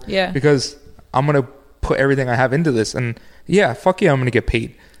 years old. Yeah. Because I'm going to put everything I have into this, and fuck yeah, I'm going to get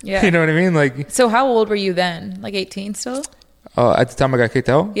paid. Yeah. You know what I mean? Like, so how old were you then? Like 18 still? At the time I got kicked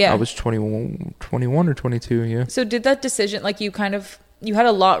out? Yeah. I was 21 or 22. Yeah. So did that decision, like you had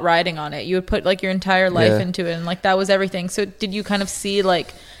a lot riding on it. You would put like your entire life into it, and like that was everything. So did you kind of see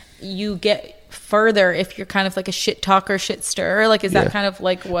like you get further if you're kind of like a shit talker, shit stirrer? Like, is that kind of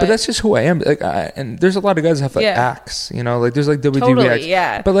like what? But that's just who I am. Like, and there's a lot of guys that have like acts, like there's like WTV totally, acts.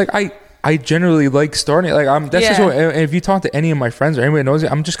 Yeah. But like I generally like starting, like that's just what, and if you talk to any of my friends or anybody knows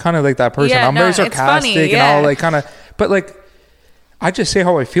it, I'm just kind of like that person. I'm very sarcastic and all like kind of, but like I just say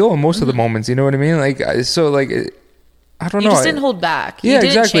how I feel in most of the moments. You know what I mean? Like, so like. I don't know. You just didn't hold back. Yeah,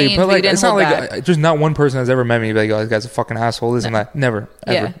 exactly. Change, but like, it's not like back. There's not one person that's ever met me and be like, oh, this guy's a fucking asshole, this and that. Never,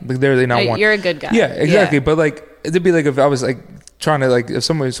 ever. Yeah. Like, literally not one. You're a good guy. Yeah, exactly. But like, it'd be like if I was like trying to like, if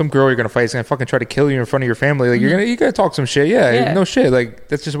some girl you're gonna fight is gonna fucking try to kill you in front of your family, like you gotta talk some shit. Yeah, no shit. Like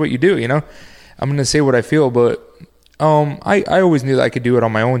that's just what you do. I'm gonna say what I feel, but I always knew that I could do it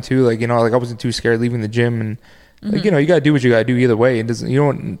on my own too. Like like I wasn't too scared leaving the gym, and like you gotta do what you gotta do either way. It doesn't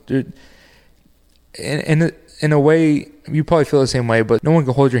in a way, you probably feel the same way, but no one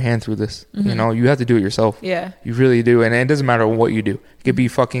can hold your hand through this. You have to do it yourself. Yeah. You really do. And it doesn't matter what you do. It could be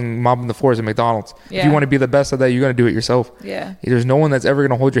fucking mopping the floors at McDonald's. Yeah. If you want to be the best at that, you're going to do it yourself. Yeah. There's no one that's ever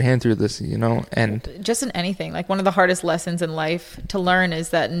going to hold your hand through this, and just in anything. Like one of the hardest lessons in life to learn is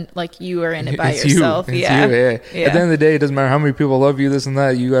that like you are in it by yourself. It's you. Yeah. Yeah. At the end of the day, it doesn't matter how many people love you, this and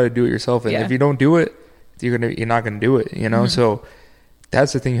that, you got to do it yourself. And if you don't do it, you're not going to do it, So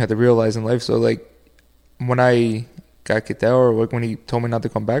that's the thing you have to realize in life. So like when I got kicked out, or like when he told me not to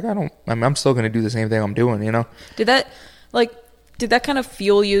come back, I'm still going to do the same thing I'm doing, Did that kind of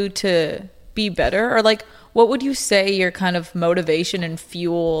fuel you to be better? Or like, what would you say your kind of motivation and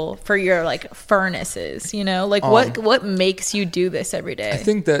fuel for your like furnace is, Like what makes you do this every day? I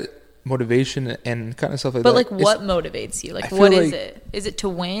think that motivation and kind of stuff like that. But like what motivates you? Like what is it? Is it to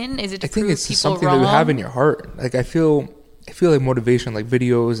win? Is it to prove people wrong? I think it's something that you have in your heart. Like I feel like motivation, like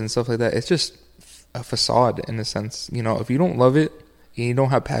videos and stuff like that, it's just a facade in a sense. If you don't love it and you don't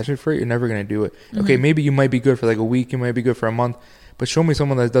have passion for it, you're never going to do it. Okay, maybe you might be good for like a week, you might be good for a month, but show me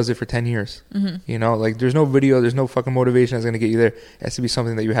someone that does it for 10 years. You know, like there's no video, there's no fucking motivation that's going to get you there. It has to be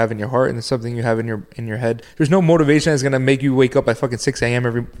something that you have in your heart and it's something you have in your head. There's no motivation that's going to make you wake up at fucking 6 a.m.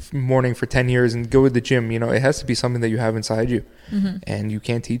 every morning for 10 years and go to the gym. You know, it has to be something that you have inside you, and you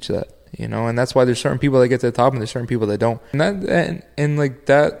can't teach that. You know, and that's why there's certain people that get to the top and there's certain people that don't. And that and like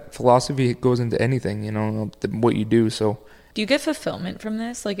that philosophy goes into anything, you know, what you do. So do you get fulfillment from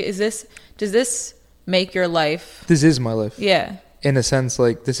this? Like, does this make your life? This is my life. Yeah. In a sense,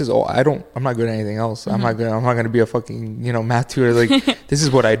 like this is all. I'm not good at anything else. I'm not going to be a fucking, you know, math tutor. Like this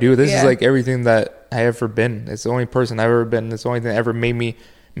is what I do. This is like everything that I ever been. It's the only person I've ever been. It's the only thing that ever made me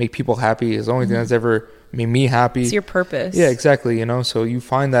make people happy. It's the only thing that's ever made me happy. It's your purpose. Yeah, exactly. You know, so you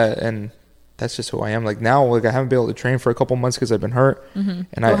find that, and that's just who I am. Like now, like I haven't been able to train for a couple months because I've been hurt. And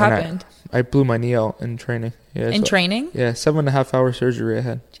what happened? I blew my knee out in training. Yeah. Training? Yeah, 7.5 hour surgery I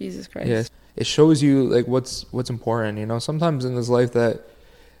had. Jesus Christ. Yeah. It shows you like what's important. You know, sometimes in this life that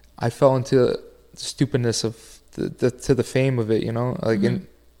I fell into the stupidness of the fame of it. You know, like in.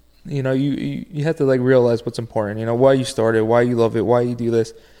 You know, you have to like realize what's important. You know, why you started, why you love it, why you do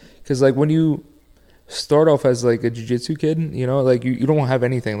this. Because like when you start off as like a jiu-jitsu kid, you know, like you don't have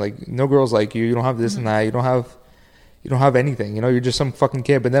anything. Like no girls like you don't have this and that, you don't have anything, you know, you're just some fucking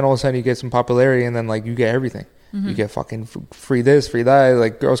kid. But then all of a sudden you get some popularity and then like you get everything. You get fucking free this, free that,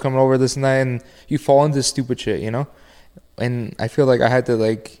 like girls coming over, this and that, and you fall into stupid shit, you know. And I feel like I had to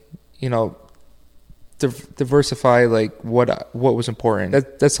like, you know, diversify like what was important.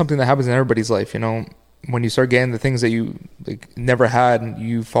 That's something that happens in everybody's life, you know. When you start getting the things that you like never had, and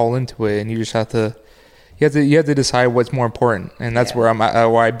you fall into it, and you just have to decide what's more important. And that's where I'm at,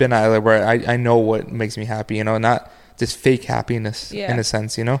 where I've been at, like, where I know what makes me happy, you know, not this fake happiness in a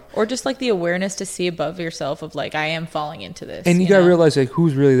sense, you know, or just like the awareness to see above yourself of like, I am falling into this, and you gotta realize like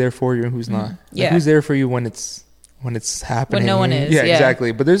who's really there for you and who's not. Like, who's there for you when it's happening, when no one is. Yeah,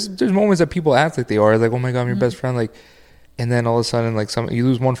 exactly. But there's moments that people act like they are, like, oh my god, I'm your best friend, like, and then all of a sudden like you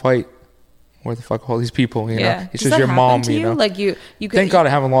lose one fight. Where the fuck are all these people, you know? It's just your mom, you know? Like you thank God I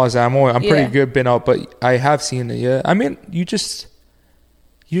haven't lost that. I'm pretty good been out, but I have seen it. Yeah, I mean, you just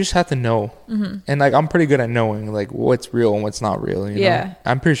have to know, and like I'm pretty good at knowing like what's real and what's not real. You know?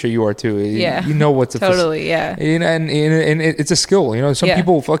 I'm pretty sure you are too. You know what's totally, and it's a skill. You know, some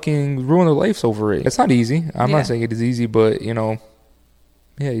people fucking ruin their lives over it. It's not easy. I'm not saying it is easy, but you know,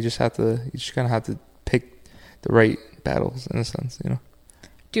 you just kind of have to pick the right battles in a sense. You know.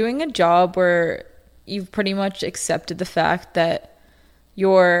 Doing a job where you've pretty much accepted the fact that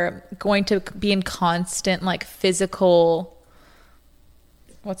you're going to be in constant like physical,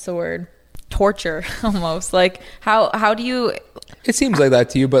 what's the word? Torture almost. Like how do you? It seems like that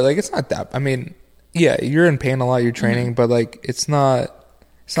to you, but like it's not that. I mean, yeah, you're in pain a lot. You're training, but like it's not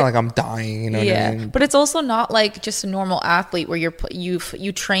like I'm dying, you know. Yeah, what I mean? But it's also not like just a normal athlete where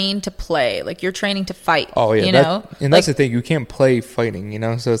you train to play, like you're training to fight. Oh yeah, you know, and that's the thing. You can't play fighting, you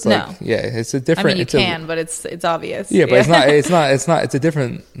know. So it's like, it's a different. I mean, you can, but it's obvious. Yeah, but it's not. It's a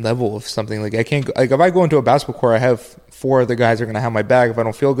different level of something. Like I can't. Like if I go into a basketball court, I have 4 other guys are gonna have my back. If I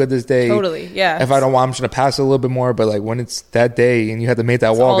don't feel good this day, totally, yeah. If I don't want, I'm just gonna pass it a little bit more. But like when it's that day and you have to make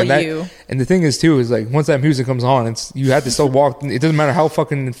that walk, and the thing is too is like once that music comes on, you have to still walk. It doesn't matter how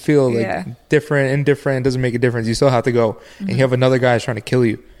fucking it feel like. Different, indifferent, it doesn't make a difference. You still have to go, and you have another guy trying to kill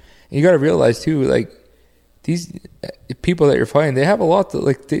you. And you got to realize too, like these people that you're fighting, they have a lot to,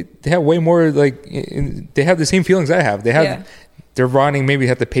 like they have way more, like they have the same feelings I have. They have they're running, maybe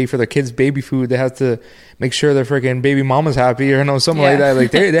have to pay for their kids' baby food. They have to make sure their freaking baby mama's happy, or you know, something like that.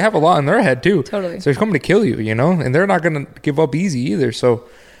 Like they have a lot in their head too. Totally. So they're coming to kill you, you know, and they're not going to give up easy either. So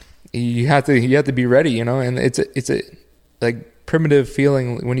you have to be ready, you know. And it's a like primitive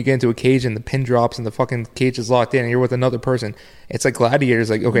feeling when you get into a cage and the pin drops and the fucking cage is locked in and you're with another person. It's like gladiators,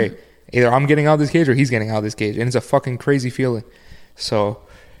 like, okay, either I'm getting out of this cage or he's getting out of this cage, and it's a fucking crazy feeling. So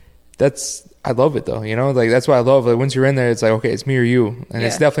I love it though, you know, like that's why I love, like once you're in there, it's like, okay, it's me or you, and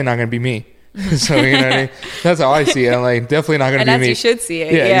it's definitely not going to be me. So you know what I mean? That's how I see it. I'm like, definitely not going to be me. You should see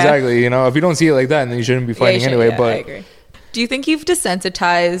it. Yeah, exactly. You know, if you don't see it like that, then you shouldn't be fighting anyway. But I agree. Do you think you've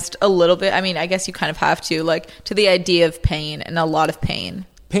desensitized a little bit? I mean, I guess you kind of have to, like, to the idea of pain and a lot of pain.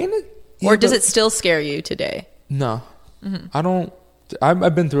 Or does it still scare you today? No. I don't.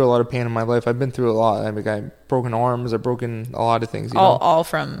 I've been through a lot of pain in my life. I've been through a lot. I've broken arms. I've broken a lot of things. All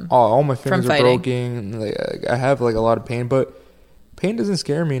from all my fingers are broken. Like, I have like a lot of pain, but pain doesn't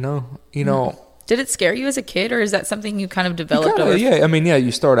scare me. No, you know. Did it scare you as a kid, or is that something you kind of developed over? Yeah, I mean,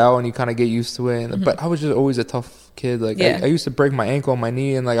 you start out and you kind of get used to it. But I was just always a tough kid. Like I used to break my ankle and my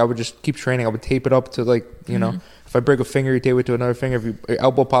knee, and like I would just keep training. I would tape it up to if I break a finger, you tape it to another finger. If your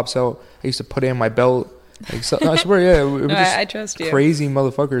elbow pops out, I used to put it in my belt. Like, so, I swear, yeah, we were just I trust you. crazy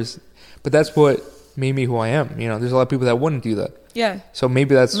motherfuckers. But that's what made me who I am. You know, there's a lot of people that wouldn't do that. Yeah. So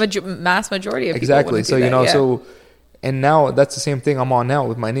maybe that's mass majority of people exactly. wouldn't So do you that, know, yeah. so and now that's the same thing I'm on now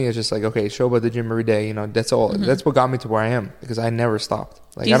with my knee. It's just like, okay, show up at the gym every day. You know, that's all. Mm-hmm. That's what got me to where I am because I never stopped.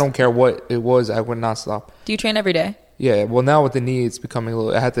 Like I don't care what it was, I would not stop. Do you train every day? Yeah. Well, now with the knee, it's becoming a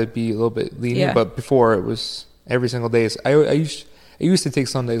little. I had to be a little bit lenient, but before it was every single day. I used to take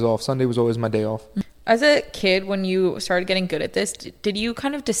Sundays off. Sunday was always my day off. As a kid, when you started getting good at this, did you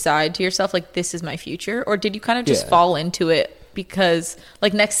kind of decide to yourself, like, this is my future? Or did you kind of just fall into it because,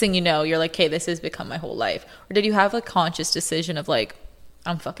 like, next thing you know, you're like, hey, this has become my whole life? Or did you have a conscious decision of, like,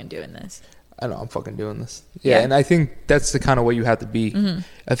 I'm fucking doing this? I know I'm fucking doing this. Yeah, and I think that's the kind of way you have to be. Mm-hmm.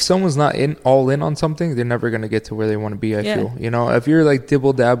 If someone's not all in on something, they're never going to get to where they want to be, I feel. You know, if you're like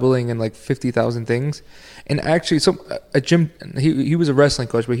dibble-dabbling in like 50,000 things, and actually he was a wrestling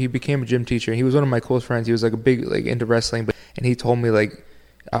coach, but he became a gym teacher. He was one of my close friends. He was like a big, like into wrestling, and he told me like,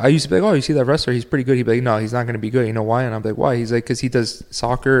 I used to be like, oh, you see that wrestler? He's pretty good. He'd be like, no, he's not going to be good. You know why? And I'm like, why? He's like, because he does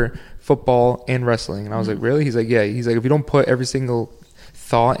soccer, football, and wrestling. And I was like, really? He's like, yeah. He's like, if you don't put every single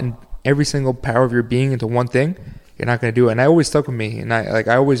thought and every single power of your being into one thing, you're not going to do it. And I always stuck with me. And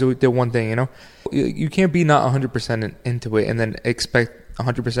I always did one thing, you know? You can't be not 100% into it and then expect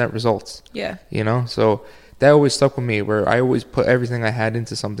 100% results. Yeah. You know? So that always stuck with me, where I always put everything I had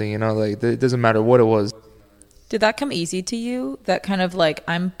into something, you know? Like, it doesn't matter what it was. Did that come easy to you? That kind of like,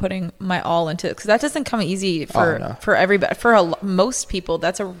 I'm putting my all into it? Because that doesn't come easy for everybody. For most people,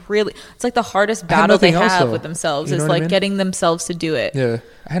 it's like the hardest battle they have with themselves, is like getting themselves to do it. Yeah.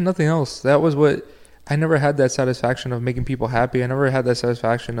 I had nothing else. That was what, I never had that satisfaction of making people happy. I never had that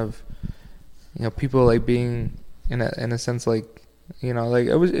satisfaction of, you know, people like being in a sense like, you know, like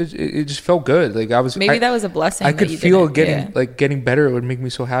it just felt good. Like that was a blessing. I could feel getting better. It would make me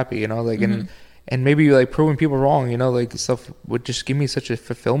so happy, you know, like, and maybe like proving people wrong, you know, like stuff would just give me such a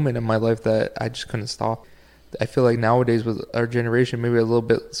fulfillment in my life that I just couldn't stop. I feel like nowadays with our generation, maybe a little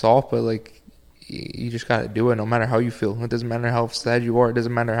bit soft, but like you just got to do it no matter how you feel. It doesn't matter how sad you are. It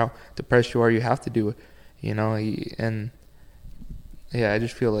doesn't matter how depressed you are. You have to do it, you know? And yeah, I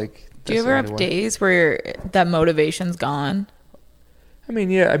just feel like. Do you ever have days where that motivation's gone? I mean,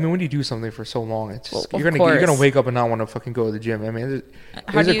 yeah. I mean, when you do something for so long, it's just, you're gonna wake up and not want to fucking go to the gym. I mean,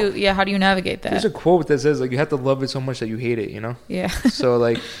 how do you navigate that? There's a quote that says like you have to love it so much that you hate it. You know? Yeah. So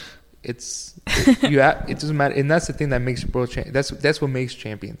like, it doesn't matter, and that's the thing that makes that's what makes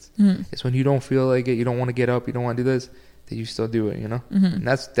champions. Mm-hmm. It's when you don't feel like it, you don't want to get up, you don't want to do this, that you still do it. You know? Mm-hmm. And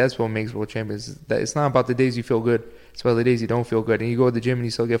that's what makes world champions. That it's not about the days you feel good. It's about the days you don't feel good, and you go to the gym and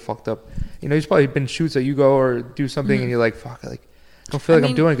you still get fucked up. You know, there's probably been shoots that you go or do something and you're like, fuck, like. I don't feel like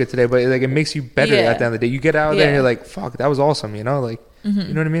I'm doing good today, but like it makes you better at the end of the day. You get out there and you're like, fuck, that was awesome, you know? Like, you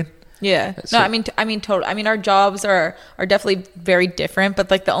know what I mean? Yeah. So, no, I mean, totally. I mean, our jobs are definitely very different,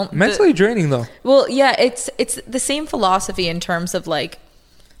 but like mentally draining though. Well, yeah, it's the same philosophy in terms of like,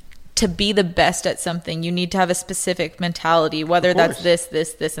 to be the best at something, you need to have a specific mentality, whether that's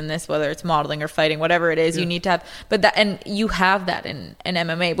this, and this, whether it's modeling or fighting, whatever it is, you need to have, and you have that in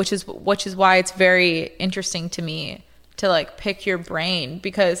MMA, which is why it's very interesting to me to like pick your brain,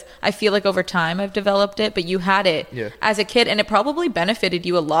 because I feel like over time I've developed it, but you had it as a kid, and it probably benefited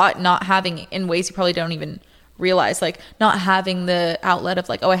you a lot, not having, in ways you probably don't even realize, like not having the outlet of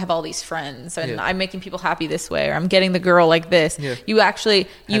like, oh, I have all these friends and I'm making people happy this way, or I'm getting the girl like this. You actually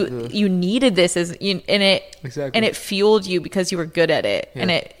you needed this and it fueled you because you were good at it,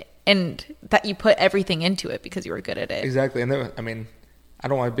 and that you put everything into it because you were good at it. Exactly. And then, I mean, I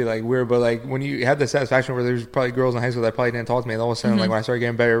don't want to be like weird, but like when you had the satisfaction where there's probably girls in high school that probably didn't talk to me, and all of a sudden, like when I started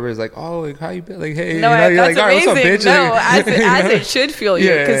getting better, everybody's like, "Oh, like how you been?" Like, hey, no, you know, you're like, "All right, what's up, bitch?" No, like, as it should feel you,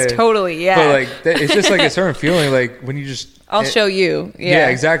 because totally, But like, it's just like a certain feeling, like when you just. I'll show you. Yeah,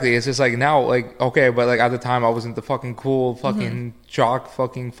 exactly. It's just like now, like okay, but like at the time, I wasn't the fucking cool, fucking jock,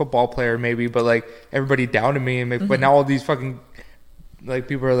 fucking football player, maybe, but like everybody doubted me, and maybe, but now all these fucking. Like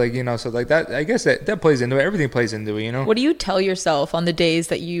people are like, you know, so like that, I guess that plays into it. Everything plays into it, you know? What do you tell yourself on the days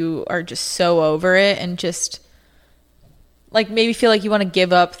that you are just so over it and just like maybe feel like you want to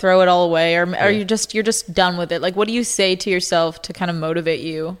give up, throw it all away, or you're just done with it? Like, what do you say to yourself to kind of motivate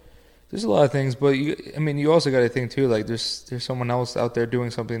you? There's a lot of things, but you also got to think too, like there's someone else out there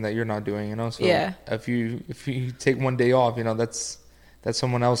doing something that you're not doing, you know? So if you take one day off, you know, that's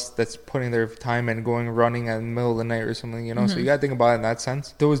someone else that's putting their time and going running in the middle of the night or something, you know? So you got to think about it in that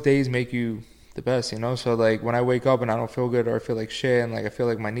sense. Those days make you the best, you know? So like when I wake up and I don't feel good, or I feel like shit, and like I feel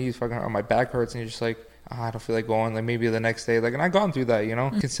like my knees fucking or my back hurts, and you're just like, I don't feel like going, like maybe the next day, like, and I've gone through that, you know?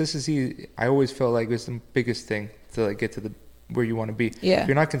 Consistency, I always felt like was the biggest thing to like get to where you want to be. Yeah. If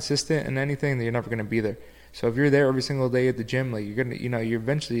you're not consistent in anything, then you're never going to be there. So if you're there every single day at the gym, like, you're going to, you're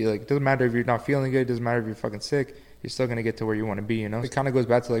eventually, like, it doesn't matter if you're not feeling good, it doesn't matter if you're fucking sick, you're still going to get to where you want to be, It kind of goes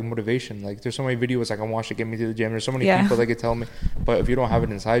back to, like, motivation. Like, there's so many videos I can watch to get me to the gym. There's so many people that can tell me. But if you don't have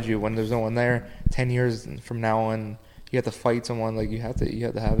it inside you, when there's no one there, 10 years from now on, you have to fight someone, like, you have to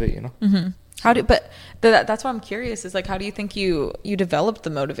have it, Mm-hmm. That's why I'm curious, is, like, how do you think you developed the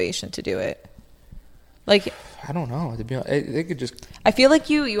motivation to do it? Like, I don't know. To be honest, they could just. I feel like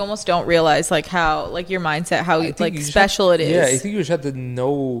you almost don't realize, like, how, like, your mindset, how like special it is. Yeah, I think you just have to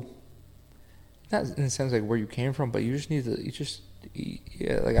know. Not in the sense like where you came from, but you just need to.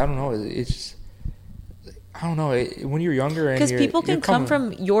 Like, I don't know. It's just. I don't know. When you're younger, because people can come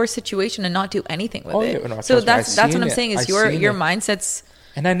from your situation and not do anything with it. Yeah, no, so that's what I'm saying is your mindset's.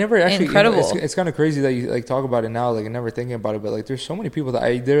 And I never actually, incredible. It's kind of crazy that you, like, talk about it now, like, I'm never thinking about it, but, like, there's so many people that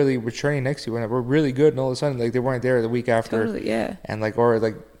I literally were training next to and were really good, and all of a sudden, like, they weren't there the week after. Totally, yeah. And, like, or,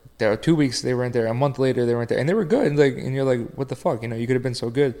 like, there were 2 weeks they weren't there, a month later they weren't there, and they were good, and, like, and you're like, what the fuck, you could have been so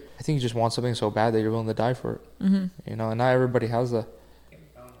good. I think you just want something so bad that you're willing to die for it, and not everybody has that.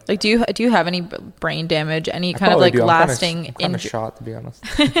 Like, do you have any brain damage, any kind of, like, lasting injury? I'm kind of shot, to be honest.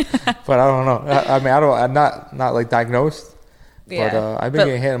 But I don't know. I mean, I'm not like diagnosed. Yeah, but I've been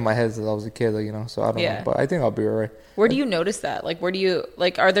getting hit in my head since I was a kid, like, so I don't know. But I think I'll be all right. Where do you notice that? Like, where do you,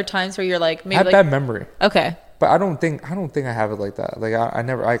 like, are there times where you're like, maybe I have bad memory. Okay. But I don't think I have it like that. Like, I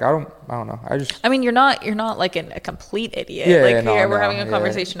never, like, I don't know. I mean, you're not like a complete idiot. Yeah, we're having a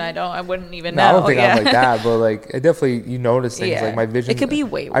conversation. I wouldn't even know. I don't think I'm like that, but, like, I definitely, you notice things, like, my vision. It could be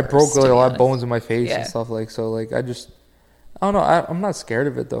way worse. I broke, like, a lot of bones in my face and stuff, like, so, like, I don't know. I'm not scared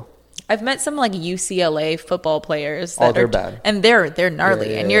of it, though. I've met some, like, UCLA football players that they're bad, and they're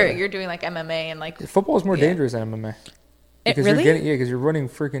gnarly, and you're doing, like, MMA and, like, football is more dangerous than MMA. Because really? Because you're running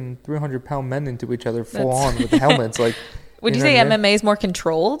freaking 300-pound men into each other full on with helmets. Like, would you say MMA is more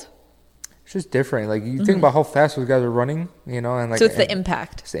controlled? It's just different. Like, you think about how fast those guys are running, and, like, so it's the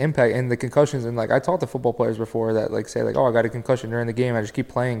impact. It's the impact and the concussions. And, like, I talked to football players before that, like, say, like, oh, I got a concussion during the game. I just keep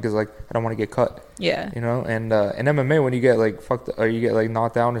playing because, like, I don't want to get cut. Yeah. And in MMA, when you get, like, fucked or you get, like,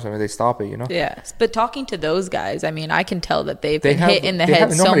 knocked down or something, they stop it. Yeah. But talking to those guys, I mean, I can tell that they've been hit in the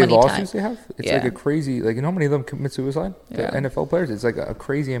head so many times. They have. It's like a crazy. Like, how many of them commit suicide? The NFL players. It's like a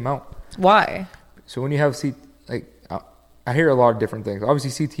crazy amount. Why? So when you have I hear a lot of different things.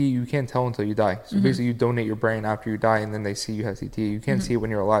 Obviously, CTE, you can't tell until you die. So basically, you donate your brain after you die, and then they see you have CTE. You can't see it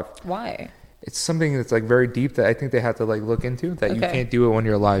when you're alive. Why? It's something that's, like, very deep that I think they have to, like, look into, that you can't do it when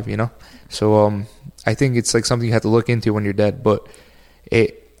you're alive, So I think it's, like, something you have to look into when you're dead. But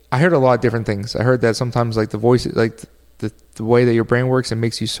I heard a lot of different things. I heard that sometimes, like, the voice, like, the way that your brain works, it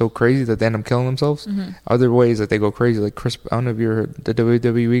makes you so crazy that they end up killing themselves. Other ways that they go crazy, like I don't know if you heard the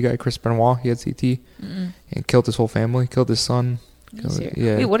WWE guy, Chris Benoit, he had CT and killed his whole family, killed his son.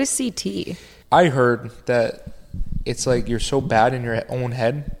 Wait, what is CT? I heard that it's like you're so bad in your own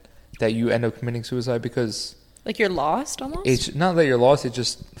head that you end up committing suicide because... Like, you're lost almost? It's not that you're lost, it's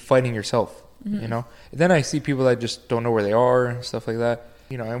just fighting yourself, And then I see people that just don't know where they are and stuff like that.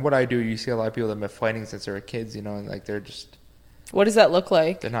 And what I do, you see a lot of people that have been fighting since they were kids, and, like, they're just... What does that look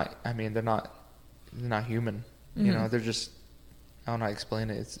like? They're not human. They're just... I don't know how to explain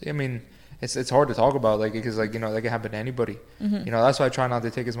it. It's hard to talk about, like, because, like, that can happen to anybody. That's why I try not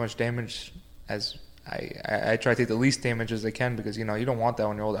to take as much damage as... I try to take the least damage as I can because, you don't want that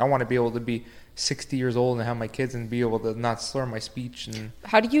when you're old. I want to be able to be 60 years old and have my kids and be able to not slur my speech. And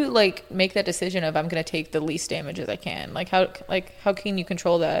how do you, like, make that decision of I'm going to take the least damage as I can? Like, how can you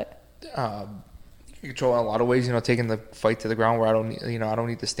control that? You control it in a lot of ways, taking the fight to the ground where I don't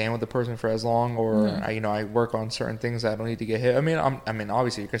need to stand with the person for as long, or I work on certain things that I don't need to get hit. I mean,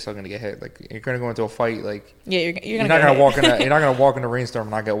 obviously you're still going to get hit. Like, you're going to go into a fight, like, you're not going to walk in a rainstorm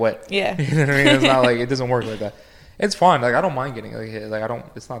and not get wet. Yeah. You know what I mean? It's not like, it doesn't work like that. It's fun. Like, I don't mind getting, like, hit. Like,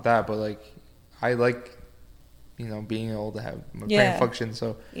 it's not that, but, like, I like, being able to have my brain function.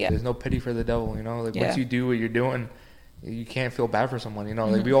 So there's no pity for the devil, like, once you do what you're doing, you can't feel bad for someone,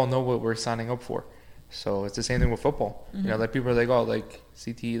 like, we all know what we're signing up for. So it's the same thing with football. Like, people are like, oh, like,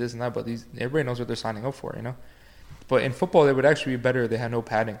 CTE, this and that, but everybody knows what they're signing up for, But in football, they would actually be better if they had no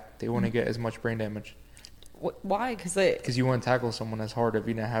padding. They wouldn't get as much brain damage. Why? Because you wouldn't tackle someone as hard if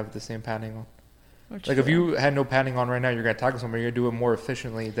you didn't have the same padding on. Like, if you had no padding on right now, you're going to tackle somebody, you're going to do it more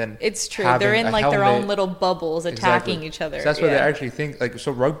efficiently than... It's true. They're in, like, their own little bubbles attacking each other. So that's why they actually think, like,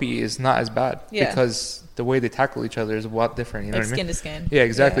 so rugby is not as bad. Because the way they tackle each other is a lot different, you know what I mean? Skin to skin. Yeah,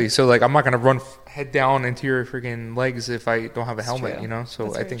 exactly. So, like, I'm not going to run head down into your freaking legs if I don't have a helmet, So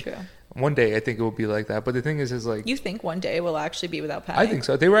that's I think true. One day I think it will be like that. But the thing is like... You think one day will actually be without padding? I think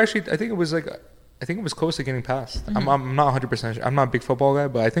so. They were actually... I think it was like... I think it was close to getting passed. I'm not 100% sure. I'm not a big football guy,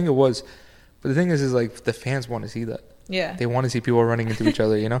 but I think it was. But the thing is like the fans want to see that. Yeah. They want to see people running into each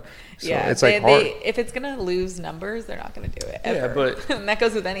other, you know? So yeah. it's like hard. If it's going to lose numbers, they're not going to do it ever. Yeah, but... and that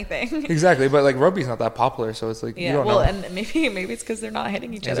goes with anything. Exactly. But like rugby's not that popular, so it's like, you don't know. And maybe it's because they're not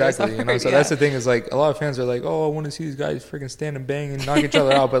hitting each other. Exactly. You know? So that's the thing is like a lot of fans are like, oh, I want to see these guys freaking stand and bang and knock each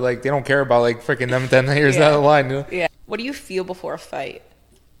other out. But like they don't care about like freaking them 10 years down the line, you know? Yeah. What do you feel before a fight?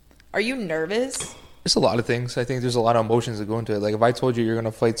 Are you nervous? There's a lot of things. I think there's a lot of emotions that go into it. Like if I told you you're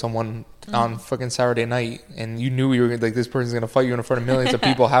gonna fight someone on fucking Saturday night, and you knew you were like this person's gonna fight you in front of millions of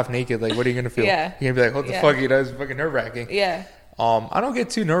people half naked, like what are you gonna feel? Yeah. You're gonna be like, what the fuck? You know, it's fucking nerve wracking. Yeah. I don't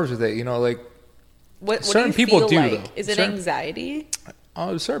get too nervous with it. You know, like what certain do you people feel do. Like? Though. Is it anxiety?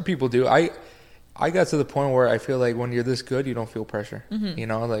 Certain people do. I got to the point where I feel like when you're this good, you don't feel pressure. You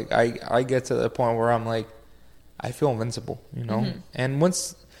know, like I get to the point where I'm like, I feel invincible. You know, and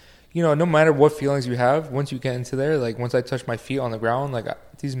once. You know, no matter what feelings you have, once you get into there, like once I touch my feet on the ground, like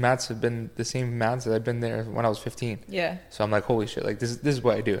these mats have been the same mats that I've been there when I was 15. Yeah. So I'm like, holy shit, like this is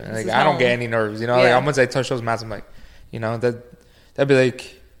what I do. And like I don't get any nerves, you know. Yeah. Like once I touch those mats, I'm like, you know, that'd be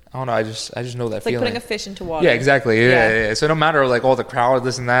like, I don't know, I just know that it's feeling. Like putting a fish into water. Yeah, exactly. Yeah. So no matter like all the crowd,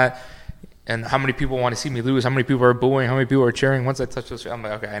 this and that, and how many people want to see me lose, how many people are booing, how many people are cheering. Once I touch those, I'm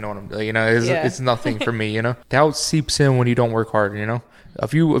like, okay, I know what I'm doing. You know, it's nothing for me. You know, doubt seeps in when you don't work hard. You know.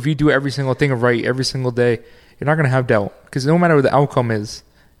 If you do every single thing right every single day, you're not gonna have doubt, because no matter what the outcome is,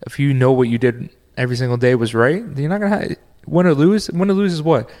 if you know what you did every single day was right, then you're not gonna have win or lose. Win or lose is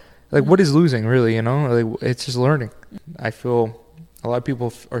what? Like what is losing really? You know, like it's just learning. I feel a lot of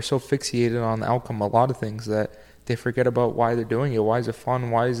people are so fixated on the outcome, a lot of things, that they forget about why they're doing it. Why is it fun?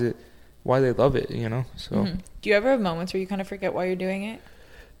 Why they love it? You know. So do you ever have moments where you kind of forget why you're doing it?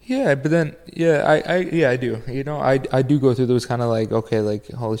 Yeah, but then I do. You know, I do go through those kind of like, okay, like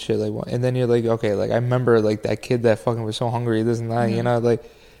holy shit, like what? And then you're like, okay, like I remember like that kid that fucking was so hungry, this and that, you know, like.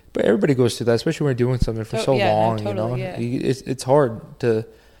 But everybody goes through that, especially when you're doing something for so long. Totally, you know, it's hard to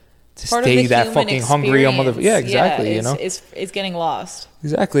part stay that fucking hungry on mother. Yeah, exactly. You know, is getting lost.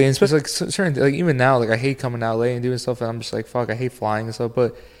 Exactly, and especially like certain like even now, like I hate coming to LA and doing stuff, and I'm just like fuck, I hate flying and stuff.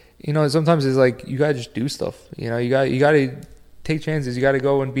 But you know, sometimes it's like you gotta just do stuff. You know, you gotta take chances. You got to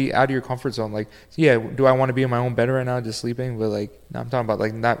go and be out of your comfort zone. Like, yeah, do I want to be in my own bed right now, just sleeping? But like, no, I'm talking about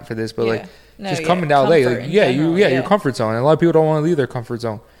like not for this, but just coming to LA. Like, your comfort zone. And a lot of people don't want to leave their comfort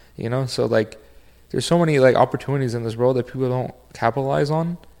zone. You know, so like, there's so many like opportunities in this world that people don't capitalize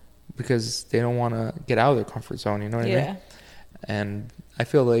on because they don't want to get out of their comfort zone. You know what I mean? And I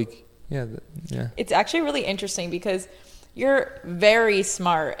feel like, it's actually really interesting because you're very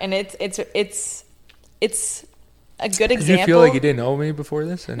smart, and it's a good example. Did you feel like you didn't know me before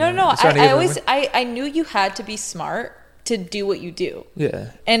this? No. I knew you had to be smart to do what you do.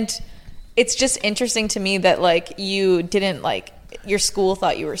 Yeah. And it's just interesting to me that like you didn't like your school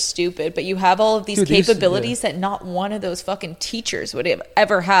thought you were stupid, but you have all of these capabilities that not one of those fucking teachers would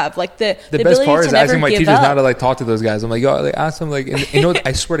ever have. Like the best part is asking my teachers not to like talk to those guys. I'm like, yo, like ask them like, and, you know,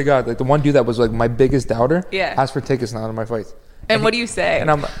 I swear to God, like the one dude that was like my biggest doubter, asked for tickets now to my fights. And what do you say? And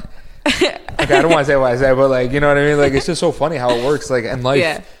I'm like, okay, I don't want to say what I say, but like, you know what I mean? Like, it's just so funny how it works. Like in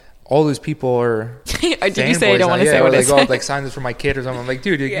life, all those people are. Did you say I don't want to say what I say? Like, oh, like sign this for my kid or something. I'm like,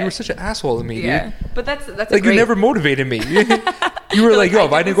 dude, you were such an asshole to me, dude. But that's like you never motivated me. You were like, yo,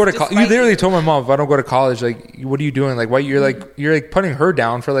 if I didn't go to college, you literally told my mom, if I don't go to college, like, what are you doing? Like, why you're like putting her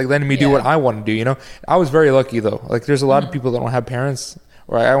down for like letting me do what I want to do. You know, I was very lucky though. Like, there's a lot of people that don't have parents,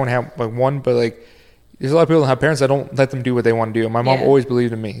 or I only have like one, but like. There's a lot of people that have parents that don't let them do what they want to do. My mom always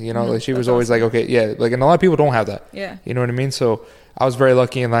believed in me. You know, like she was always like, okay, like, and a lot of people don't have that. Yeah. You know what I mean? So I was very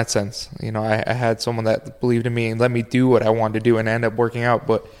lucky in that sense. You know, I had someone that believed in me and let me do what I wanted to do and end up working out.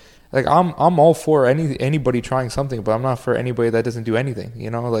 But like, I'm all for anybody trying something, but I'm not for anybody that doesn't do anything.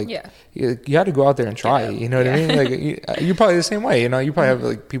 You know, like you got to go out there and try. You know what I mean? Like you're probably the same way. You know, you probably have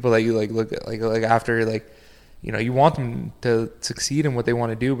like people that you like look at like after like. You know, you want them to succeed in what they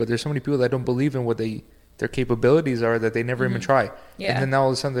want to do, but there's so many people that don't believe in what their capabilities are that they never even try. Yeah. And then now all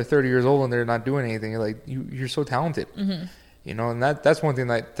of a sudden they're 30 years old and they're not doing anything. You're like, you're so talented. You know, and that's one thing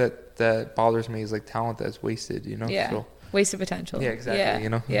that bothers me is like talent that's wasted, you know? Yeah. So, wasted potential. Yeah, exactly. Yeah. You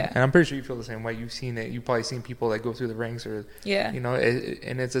know? Yeah. And I'm pretty sure you feel the same way. You've seen it. You've probably seen people that go through the ranks or, you know,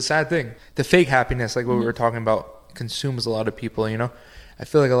 and it's a sad thing. The fake happiness, like what we were talking about, consumes a lot of people, you know? I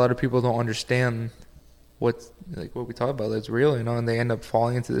feel like a lot of people don't understand what we talk about that's real, you know, and they end up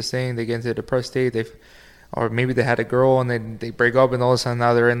falling into this thing. They get into a depressed state. Or maybe they had a girl and they break up, and all of a sudden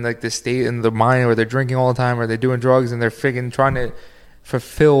now they're in like this state in their mind where they're drinking all the time, or they're doing drugs, and they're freaking trying to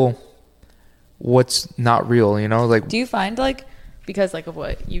fulfill what's not real, you know? Like, do you find like because like of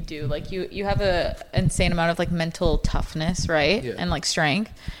what you do, like you have a insane amount of like mental toughness, right? Yeah. And like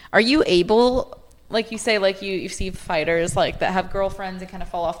strength. Are you able, like you say, like you see fighters like that have girlfriends and kind of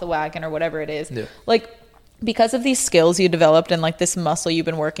fall off the wagon or whatever it is. Yeah. Like because of these skills you developed and like this muscle you've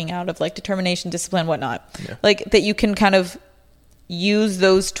been working out of like determination, discipline, whatnot, like that you can kind of use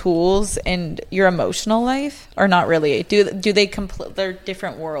those tools in your emotional life, or not really? Do they they're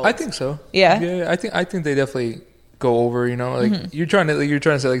different worlds? I think so. Yeah. I think they definitely go over, you know, like you're trying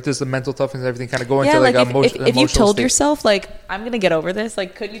to say like just the mental toughness and everything kind of go into like if you told yourself like I'm gonna get over this,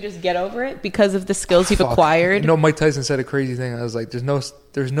 like could you just get over it because of the skills you've acquired? You know, Mike Tyson said a crazy thing. I was like,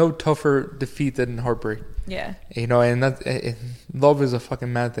 there's no tougher defeat than heartbreak. Yeah. You know, and that love is a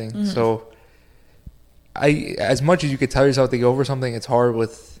fucking mad thing. So as much as you could tell yourself to get over something, it's hard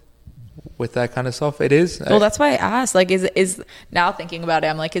with that kind of stuff. It is. Well, that's why I asked, like, is now thinking about it,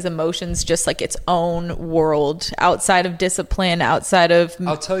 I'm like, is emotions just like its own world outside of discipline, outside of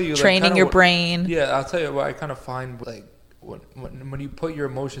I'll tell you, training like, your brain? Yeah, I'll tell you what I kind of find, like, when you put your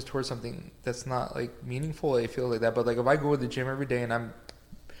emotions towards something that's not like meaningful, I feel like that. But like if I go to the gym every day and I'm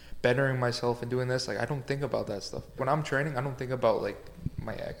bettering myself and doing this, like I don't think about that stuff. When I'm training, I don't think about like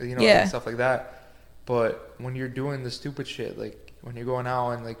my, you know, like, stuff like that. But when you're doing the stupid shit, like when you're going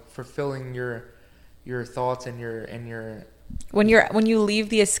out and like fulfilling your thoughts and your when you leave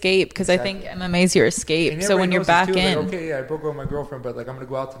the escape, because exactly. I think MMA is your escape. So when you're back in, like, okay, yeah, I broke up with my girlfriend, but like I'm gonna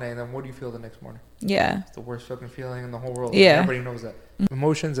go out today, and then what do you feel the next morning? Yeah, it's the worst fucking feeling in the whole world. Yeah, everybody knows that.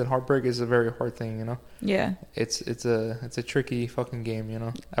 Emotions and heartbreak is a very hard thing, you know. Yeah, it's a tricky fucking game, you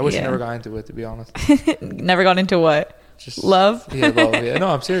know. I wish I never got into it, to be honest. Never got into what? Just love. Yeah, love. Yeah, no,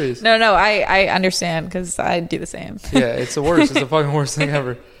 I'm serious. No, I understand because I do the same. Yeah, it's the worst. It's the fucking worst thing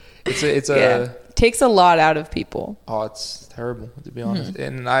ever. It takes a lot out of people. Oh, it's terrible, to be honest.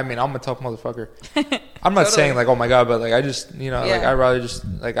 And I mean, I'm a tough motherfucker. I'm not saying like, oh my god, but like I just, you know, like I rather just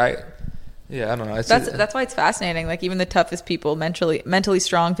like I don't know. That's why it's fascinating. Like even the toughest people, mentally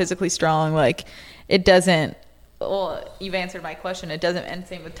strong, physically strong, like it doesn't. Well, you've answered my question. It doesn't, and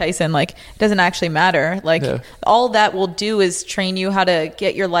same with Tyson. Like, it doesn't actually matter. Like, all that will do is train you how to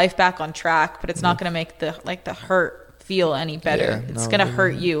get your life back on track. But it's not going to make the hurt feel any better. It's going to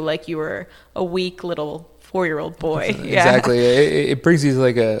hurt you like you were a weak little 4-year-old boy. Exactly. It brings you to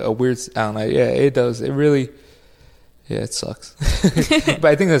like a weird. I don't know. Yeah, it does. It really. Yeah, it sucks. But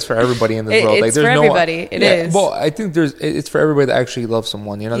I think that's for everybody in this world. It's like, there's for everybody. It is. Well, I think it's for everybody that actually loves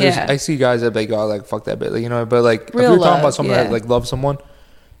someone. You know, I see guys that be like, oh, like fuck that bit. Like, you know, but like real if you're love, talking about someone that like loves someone,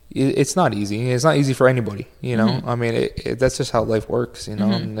 it's not easy. It's not easy for anybody. You know, I mean, that's just how life works. You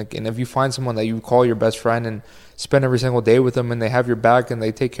know, and if you find someone that you call your best friend and spend every single day with them, and they have your back and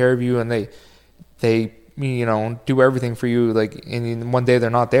they take care of you and they you know do everything for you, like, and one day they're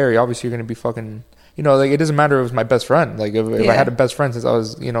not there, obviously you're gonna be fucking. You know, like, it doesn't matter if it was my best friend. Like, if I had a best friend since I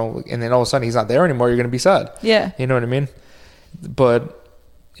was, you know, and then all of a sudden he's not there anymore, you're going to be sad. Yeah. You know what I mean? But,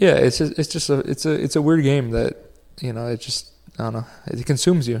 yeah, it's a weird game that, you know, it just, I don't know, it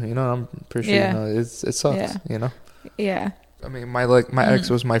consumes you, you know, I'm pretty sure, you know, it sucks, you know? Yeah. I mean, my ex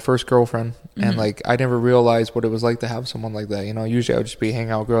was my first girlfriend, and, like, I never realized what it was like to have someone like that, you know? Usually I would just be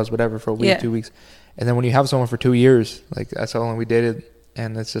hanging out with girls, whatever, for a week, 2 weeks. And then when you have someone for 2 years, like, that's how long we dated.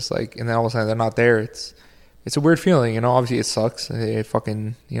 And it's just like, and then all of a sudden they're not there. It's a weird feeling, you know. Obviously it sucks. It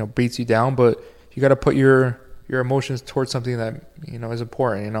fucking, you know, beats you down. But you got to put your emotions towards something that, you know, is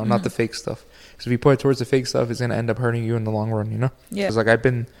important. You know, not the fake stuff. Because if you put it towards the fake stuff, it's gonna end up hurting you in the long run. You know. Yeah. Because like I've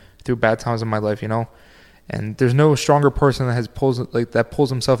been through bad times in my life, you know, and there's no stronger person that pulls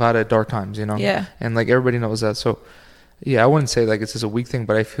himself out of dark times. You know. Yeah. And like everybody knows that. So yeah, I wouldn't say like it's just a weak thing,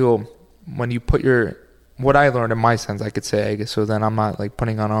 but I feel when you put what I learned in my sense, I could say, I guess, so then I'm not like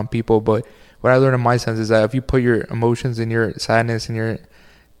putting on people, but what I learned in my sense is that if you put your emotions and your sadness and your,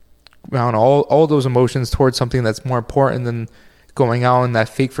 I don't know, all those emotions towards something that's more important than going out and that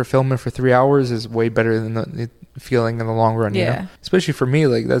fake fulfillment for 3 hours is way better than the feeling in the long run, you know? Especially for me,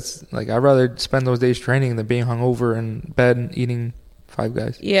 like that's like, I'd rather spend those days training than being hungover in bed and eating Five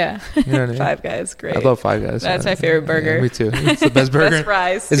Guys. Yeah. You know what I mean? Five Guys, great. I love Five Guys. That's my favorite burger. Yeah, me too. It's the best burger. Best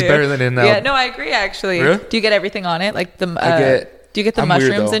fries, too. It's better than In-N-Out. Yeah, no, I agree, actually. Really? Do you get everything on it? Like do you get the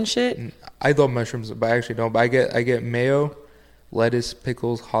mushrooms and shit? I love mushrooms, but I actually don't. But I get mayo, lettuce,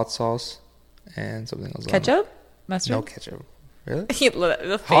 pickles, hot sauce, and something else. Ketchup? Mustard? No ketchup. Really?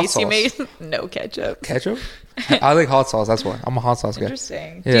 The face you made. No ketchup. Ketchup? I like hot sauce. That's why I'm a hot sauce guy.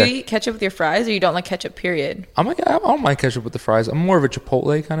 Interesting. Yeah. Do you eat ketchup with your fries, or you don't like ketchup? Period. I don't mind ketchup with the fries. I'm more of a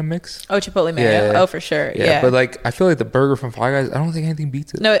Chipotle kind of mix. Oh, Chipotle mayo. Yeah. Oh, for sure. Yeah. But like, I feel like the burger from Five Guys, I don't think anything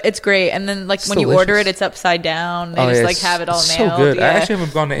beats it. No, it's great. And then like when you order it, it's upside down. They just like have it all nailed. So good. I actually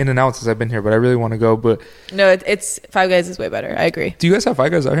haven't gone to In-N-Out since I've been here, but I really want to go. But no, it's Five Guys is way better. I agree. Do you guys have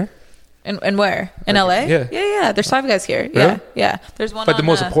Five Guys out here? And where? In LA? Yeah. There's Five Guys here. Really? Yeah. There's one. But the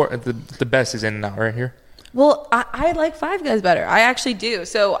most important, the best is In-N-Out right here. Well, I like Five Guys better. I actually do.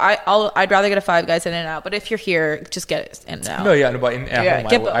 So I'd rather get a Five Guys than In-N-Out. But if you're here, just get it In-N-Out. No, but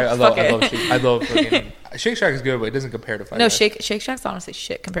at home, I love fucking Shake Shack is good, but it doesn't compare to Five Guys. No, Shake Shack's honestly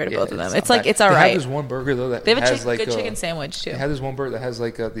shit compared to both of them. It's like it's all right. They have this one burger though that they have has a good chicken sandwich too. They have this one burger that has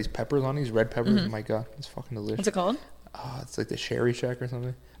like these peppers on these red peppers. Oh my god, it's fucking delicious. What's it called? It's like the Sherry Shack or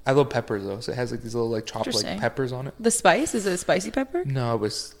something. I love peppers though, so it has like these little like chopped like peppers on it. The spice, is it a spicy pepper? No, but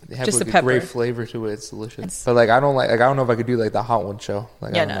it has just like a great flavor to it. It's delicious. But like I don't know if I could do like the hot one show.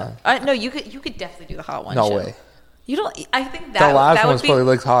 Like, no, you could definitely do the hot one. No way. You don't. I think that the last one's would probably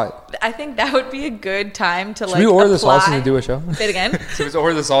looks hot. I think that would be a good time to Should we order the sauces and do a show? Say it again. So we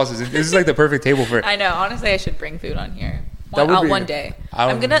order the sauces. This is like the perfect table for it. I know. Honestly, I should bring food on here. One day.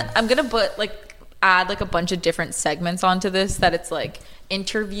 I'm gonna put add like a bunch of different segments onto this that it's like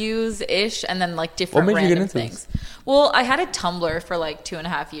interviews ish and then like different random things. Well, I had a Tumblr for like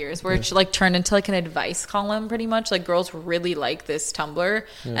 2.5 years where it like turned into like an advice column pretty much. Like girls really like this Tumblr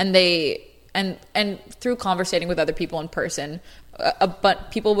and they and through conversating with other people in person,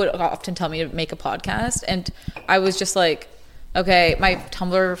 but people would often tell me to make a podcast, and I was just like, okay, my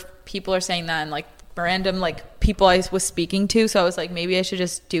Tumblr people are saying that, and like random like people I was speaking to, so I was like, maybe I should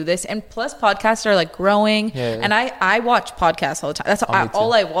just do this. And plus podcasts are like growing, and I watch podcasts all the time. That's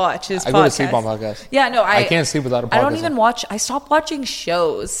all I watch is podcasts. I go to sleep on podcasts. Yeah, no, I can't sleep without a podcast. I don't even watch. I stopped watching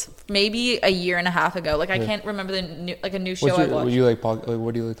shows maybe a year and a half ago. Like I can't remember a new show I watched. What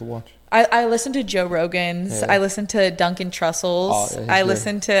do you like to watch? I listen to Joe Rogan's. Yeah. I listen to Duncan Trussell's. I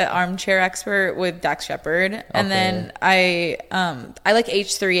listen to Armchair Expert with Dax Shepard, and then I like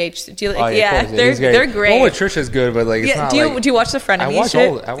H3H. Do you like? They're great. One with Trisha's good, but like, it's not do you watch the Frenemies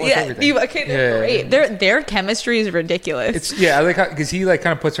shit? I watch everything. They're great. Their chemistry is ridiculous. I like because he like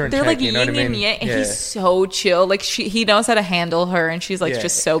kind of puts her in check. Like you know what I mean? And he's so chill. Like he knows how to handle her, and she's like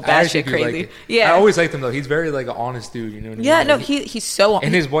just so batshit crazy. I always liked him though. He's very like an honest dude. You know what I mean? Yeah, no, he's so.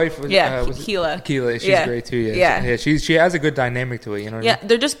 And his wife was. Keela, she's great too. Yeah. She has a good dynamic to it. You know what I mean?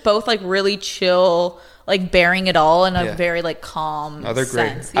 They're just both like really chill, like bearing it all in a very like calm. They're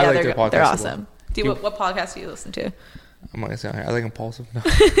sense. Great. I like their podcast. They're awesome. What podcast do you listen to? I'm not gonna say I like Impulsive. No.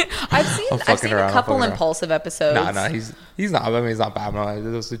 I've seen a couple Impulsive episodes. No, he's not. I mean, he's not bad. No,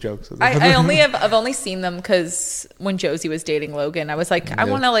 those are jokes. I've only seen them because when Josie was dating Logan, I was like, I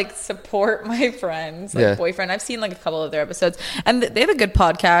want to like support my friend's boyfriend. I've seen like a couple of their episodes, and they have a good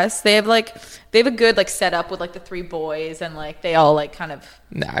podcast. They have a good like setup with like the three boys, and like they all like kind of.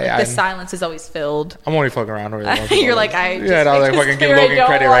 The silence is always filled. I'm only fucking around. You're like I fucking give Logan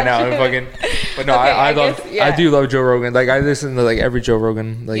credit right now. But no, I do love Joe Rogan. Like I listen to like every Joe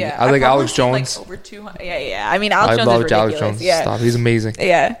Rogan. Like I like Alex Jones. Like over 200. Yeah. I mean, Alex Jones is ridiculous. Alex Jones. Yeah, stop. He's amazing.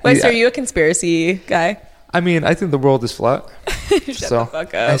 Yeah. Wait, so are you a conspiracy guy? I mean, I think the world is flat. Shut the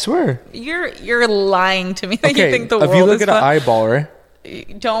fuck up. I swear. You're lying to me that you think the world is flat. If you look at an eyeball,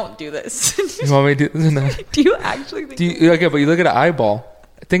 right? Don't do this. You want me to do this? No. Do you actually think? But you look at an eyeball.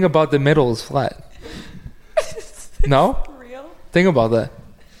 Think about the middle is flat. No? Real? Think about that.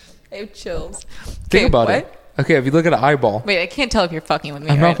 I have chills. Think about it. Okay, if you look at an eyeball. Wait, I can't tell if you're fucking with me.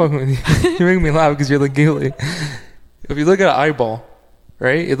 I'm not fucking with you. You're making me laugh because you're like giggly. If you look at an eyeball,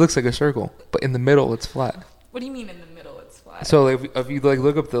 right, it looks like a circle, but in the middle it's flat. What do you mean in the middle it's flat? So if you like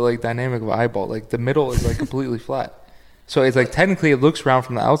look up the like dynamic of an eyeball, like the middle is like completely flat. So it's like technically it looks round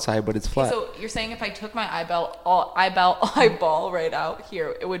from the outside, but it's flat. So you're saying if I took my eyeball right out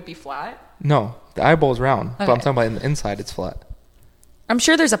here, it would be flat? No, the eyeball's round, but I'm talking about in the inside, it's flat. I'm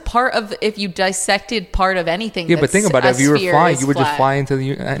sure there's a part of if you dissected part of anything. Yeah, but think about it. If you were flying, you would just fly into the.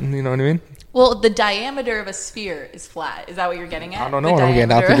 You know what I mean? Well, the diameter of a sphere is flat. Is that what you're getting at? I don't know what I'm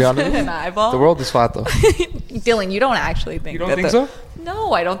getting at, to be honest. An eyeball? The world is flat, though. Dillon, you don't actually think that. You don't think so?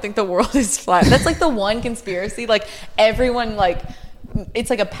 No, I don't think the world is flat. That's like the one conspiracy. Like, everyone, like, it's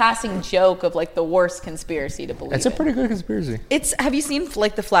like a passing joke of, like, the worst conspiracy to believe It's a pretty good conspiracy. Have you seen,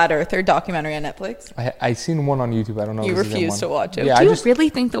 like, the Flat Earther documentary on Netflix? I seen one on YouTube. I don't know. You refuse to watch it. Yeah, do you really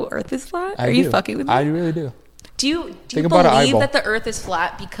think the Earth is flat? Are you fucking with me? I really do. Do you believe that the Earth is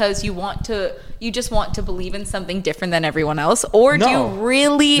flat because you just want to believe in something different than everyone else, or do you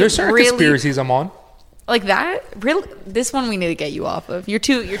really? There's certain conspiracies I'm on. Like that? Really? This one we need to get you off of. You're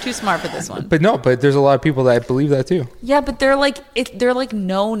too smart for this one. But there's a lot of people that believe that too. Yeah, but they're like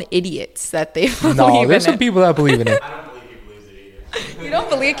known idiots that they believe No, there's some people that believe in it. I don't believe he believes it either. You don't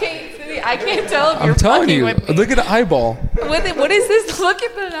believe? I can't tell if you're I'm telling you. with me. Look at the eyeball. What is this? Look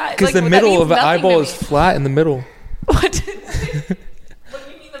at the eye. Because the middle of the eyeball is flat in the middle. What?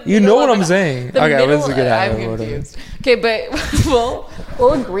 You know what I'm saying. Okay, let's get out of it. I'm confused. Okay, but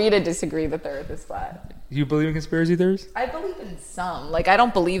we'll agree to disagree that the Earth is flat. You believe in conspiracy theories? I believe in some. Like, I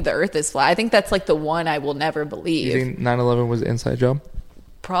don't believe the Earth is flat. I think that's like the one I will never believe. You think 9/11 was an inside job?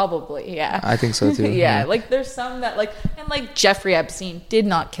 Probably, yeah. I think so too. Yeah, like there's some that like, and like Jeffrey Epstein did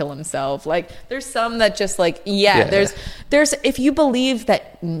not kill himself. Like there's some that just like, there's if you believe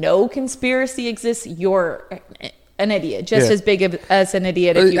that no conspiracy exists, you're an idiot, just as big as an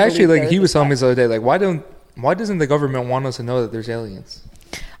idiot. If you actually, believe like he was telling me the other day, like why doesn't the government want us to know that there's aliens?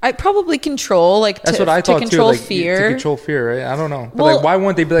 I probably control that's what I thought to control too. Like, fear. To control fear, right? I don't know, but like why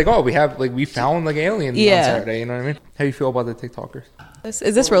wouldn't they be like, oh, we found like aliens on Saturday? You know what I mean? How do you feel about the TikTokers?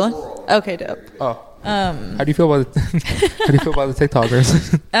 Is this rolling? Okay, dope. Oh, how do you feel about the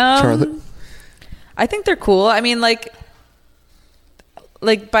TikTokers, Charlotte? I think they're cool. I mean, like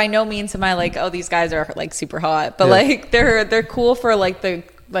by no means am I like, oh, these guys are like super hot, but like they're cool for like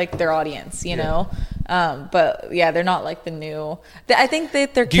their audience, you know. But yeah, they're not like the new. I think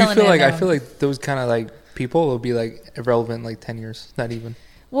that they're. Do you feel like I feel like those kind of like people will be like irrelevant in like 10 years, not even.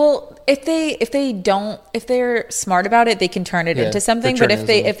 Well, if they're smart about it, they can turn it into something. But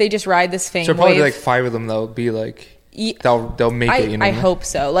if they just ride this fame wave, probably like 5 of them that'll be like they'll make it. You know, I hope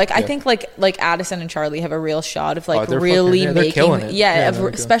so. Like I think like Addison and Charlie have a real shot of like really making it.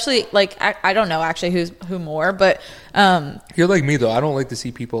 Especially like I don't know actually who more, but you're like me though. I don't like to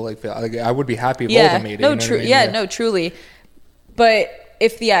see people like I would be happy if all of them made it. No, true. No, truly. But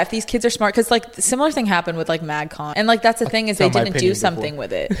if these kids are smart, because like the similar thing happened with like MagCon, and like that's the thing is they didn't do something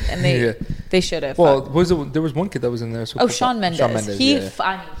with it, and they should have. Well, there was one kid that was in there. So Shawn Mendes. He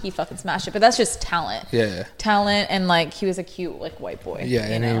fucking smashed it, but that's just talent. Yeah, talent, and like he was a cute like white boy. Yeah,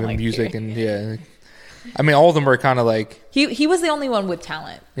 and even like, music and I mean, all of them are kind of like he was the only one with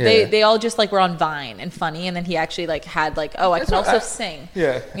talent. Yeah. They all just like were on Vine and funny, and then he actually like had like I can also sing.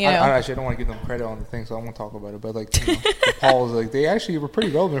 Yeah, you know? I don't want to give them credit on the thing, so I won't talk about it. But like Paul's like they actually were pretty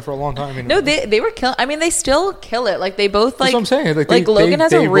relevant for a long time. No, they were killing. I mean, they still kill it. Like they both like. That's what I'm saying. Like Logan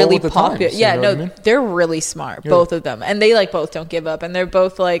has a really popular. Yeah, no, I mean? They're really smart, both of them, and they like both don't give up, and they're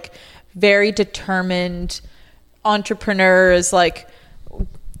both like very determined entrepreneurs, like.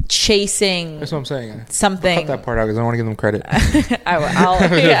 Chasing that's what I'm saying. Something. I'll cut that part out because I don't want to give them credit. I'll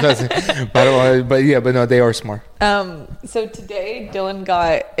but no, they are smart. So today Dillon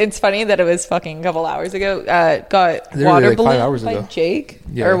got. It's funny that it was fucking a couple hours ago. Got literally water like ballooned 5 hours by ago. Jake.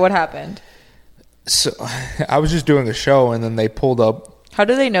 Or what happened? So I was just doing a show and then they pulled up. How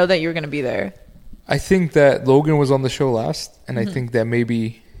do they know that you were going to be there? I think that Logan was on the show last, and I think that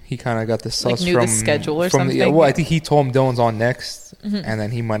maybe. He kind of got the sus knew from the schedule or something. I think he told him Dillon's on next, and then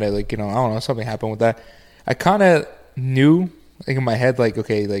he might have like I don't know, something happened with that. I kind of knew like in my head like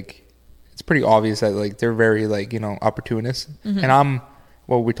okay, like it's pretty obvious that like they're very like opportunists, and I'm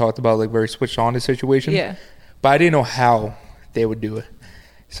what we talked about like very switched on to situation. Yeah, but I didn't know how they would do it,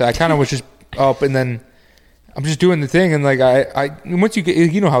 so I kind of was just up, and then I'm just doing the thing, and like I once you get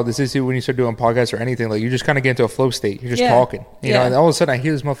how this is when you start doing podcasts or anything, like you just kind of get into a flow state. You're just talking, you know, and all of a sudden I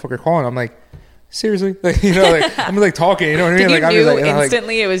hear this motherfucker calling. I'm like, seriously, like like I'm like talking, you know what I mean? Did like you I knew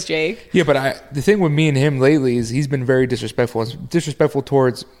instantly it was Jake? Yeah, but the thing with me and him lately is he's been very disrespectful. It's disrespectful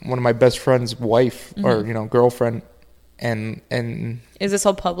towards one of my best friend's wife or girlfriend, and is this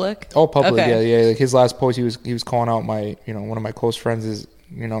all public? All public, okay. yeah. Like his last post, he was calling out my one of my close friends is.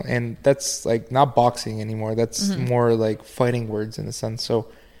 And that's like not boxing anymore. That's more like fighting words in a sense. So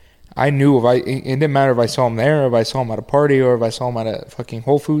I knew it didn't matter if I saw him there, if I saw him at a party, or if I saw him at a fucking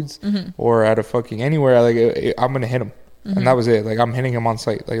Whole Foods or at a fucking anywhere. Like I'm gonna hit him, and that was it. Like I'm hitting him on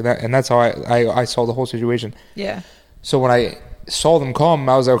sight, like that, and that's how I saw the whole situation. Yeah. So when I saw them come,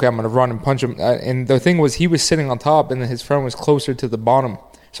 I was like, okay, I'm gonna run and punch him. And the thing was, he was sitting on top, and then his friend was closer to the bottom,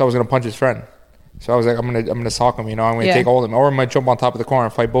 so I was gonna punch his friend. So I was like, I'm gonna sock him, I'm gonna take all of them, or I might jump on top of the car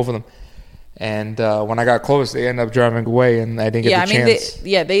and fight both of them. And when I got close, they ended up driving away, and I didn't get the chance.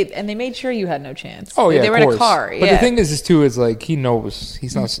 They made sure you had no chance. Oh yeah, they were in a car. But the thing is like he knows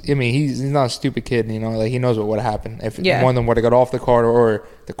he's not. I mean, he's not a stupid kid, like he knows what would have happened if one of them would have got off the car or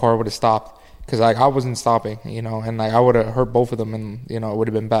the car would have stopped. Because like I wasn't stopping, and like I would have hurt both of them, and it would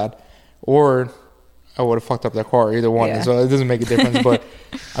have been bad, or I would have fucked up their car, either one. Yeah. So it doesn't make a difference. But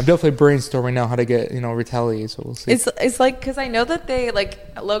I'm definitely brainstorming now how to get retaliate. So we'll see. It's like because I know that they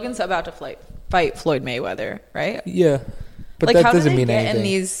like Logan's about to fight Floyd Mayweather, right? Yeah. But like, that how doesn't do they mean get anything. in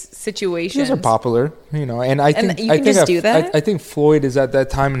these situations? These are popular, you know, and I think you can just do that? I think Floyd is at that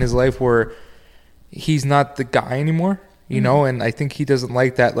time in his life where he's not the guy anymore, you know, and I think he doesn't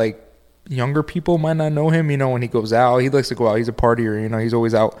like that, like, younger people might not know him, you know, when he goes out. He likes to go out. He's a partier, you know, he's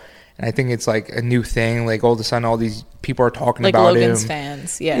always out. And I think it's like a new thing. Like, all of a sudden, all these people are talking like about Logan's him.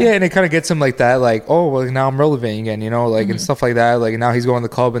 fans, yeah. Yeah, and it kind of gets him like that, like, oh, well, now I'm relevant again, you know, like, and stuff like that. Like, now he's going to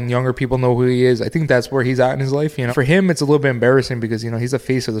the club and younger people know who he is. I think that's where he's at in his life, you know. For him, it's a little bit embarrassing because, you know, he's the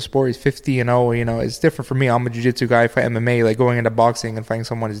face of the sport. He's 50-0, you know. It's different for me. I'm a jiu-jitsu guy. For MMA, like, going into boxing and fighting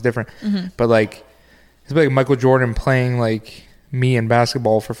someone is different. But, like, it's like Michael Jordan playing, like, me in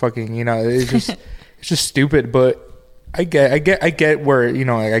basketball for fucking, you know, it's just it's just stupid. But I get where, you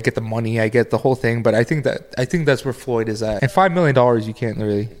know, like, I get the money, I get the whole thing, but I think that's where Floyd is at. And $5 million, you can't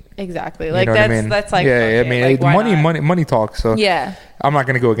really, exactly, like, you know that's what I mean? that's like, yeah, I mean, like, money talks. So yeah, I'm not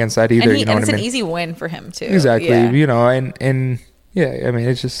gonna go against that either. You know what I mean? It's an easy win for him too. Exactly, yeah. you know, and yeah, I mean,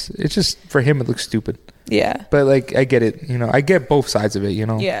 it's just for him, it looks stupid. Yeah, but like, I get it. You know, I get both sides of it. You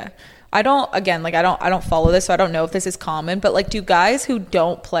know. Yeah. I don't follow this, so I don't know if this is common, but like, do guys who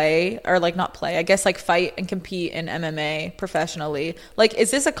don't play, or like not play, I guess, like, fight and compete in MMA professionally, like,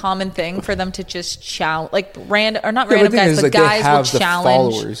 is this a common thing for them to just challenge, like, random guys, but like, guys will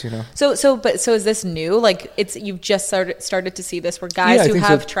challenge followers, you know. So is this new? Like, you've just started to see this where guys who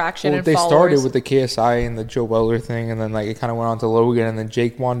have traction and they followers. Started with the KSI and the Joe Weller thing, and then, like, it kind of went on to Logan, and then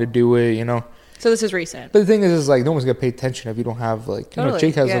Jake wanted to do it, you know. So this is recent. But the thing is like, no one's gonna pay attention if you don't have, like, you know,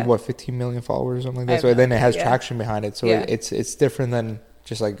 Jake has like, what, 15 million followers or something like that. So then it has traction behind it. So it's different than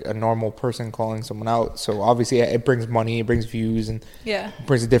just like a normal person calling someone out. So obviously it brings money, it brings views, and it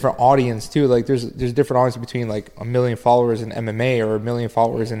brings a different audience too. Like, there's a different audience between like 1 million followers in MMA or 1 million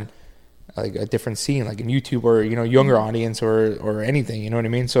followers in like a different scene, like in YouTube, or, you know, younger audience, or anything. You know what I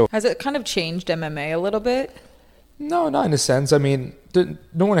mean? So has it kind of changed MMA a little bit? No, not in a sense. I mean,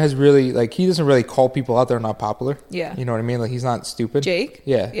 no one has really, like, he doesn't really call people out that are not popular. Yeah. You know what I mean? Like, he's not stupid. Jake?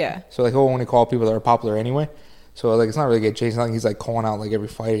 Yeah. Yeah. So, like, he'll only call people that are popular anyway. So, like, it's not really get Jake. It's not like he's, like, calling out, like, every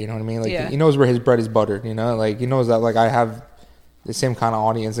fighter. You know what I mean? Like, he knows where his bread is buttered, you know? Like, he knows that, like, I have the same kind of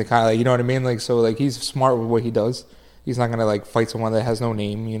audience and kind of, like, you know what I mean? Like, so, like, he's smart with what he does. He's not going to, like, fight someone that has no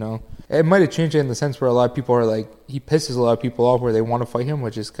name, you know? It might have changed it in the sense where a lot of people are, like, he pisses a lot of people off where they want to fight him,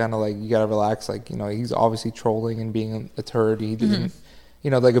 which is kind of, like, you got to relax. Like, you know, he's obviously trolling and being a turd. He didn't, you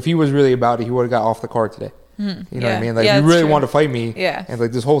know, like, if he was really about it, he would have got off the card today. You know what I mean? Like, you really want to fight me. Yeah. And,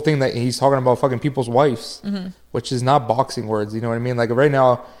 like, this whole thing that he's talking about fucking people's wives, which is not boxing words. You know what I mean? Like, right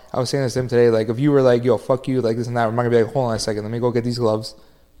now, I was saying this to him today, like, if you were like, yo, fuck you, like, this and that, we're not going to be like, hold on a second, let me go get these gloves.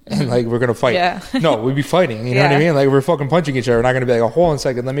 And, like, we're going to fight. Yeah. No, we'd be fighting. You know what I mean? Like, we're fucking punching each other. We're not going to be like, oh, hold on a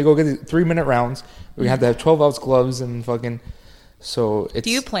second. Let me go get these 3-minute rounds. We have to have 12-ounce gloves and fucking... So it's... Do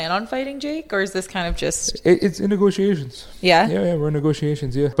you plan on fighting Jake? Or is this kind of just... It's in negotiations. Yeah? Yeah, we're in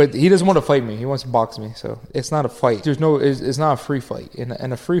negotiations, yeah. But he doesn't want to fight me. He wants to box me. So it's not a fight. There's no... It's not a free fight. In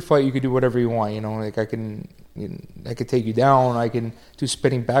a free fight, you could do whatever you want, you know? Like, I could take you down. I can do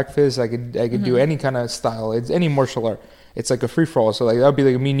spinning back fists. I could do any kind of style. It's any martial art. It's like a free-for-all. So, like, that would be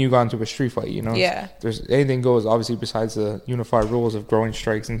like me and you got into a street fight, you know? Yeah. There's anything goes, obviously, besides the unified rules of throwing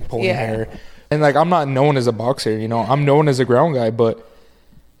strikes and pulling hair. And, like, I'm not known as a boxer, you know? I'm known as a ground guy, but,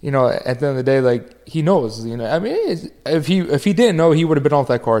 you know, at the end of the day, like, he knows, you know? I mean, if he didn't know, he would have been off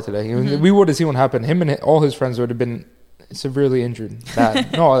that car today. We would have seen what happened. Him and all his friends would have been severely injured.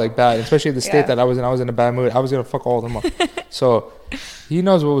 Bad. No, like, bad. Especially the state that I was in. I was in a bad mood. I was going to fuck all of them up. So, he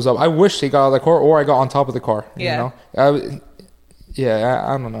knows what was up. I wish he got out of the car or I got on top of the car, you know? I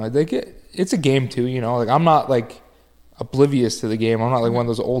don't know. It's a game too, you know. Like, I'm not like oblivious to the game. I'm not like one of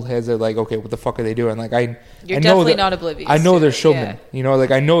those old heads that like, okay, what the fuck are they doing? Like, You're definitely not oblivious. I know they're showmen. You know,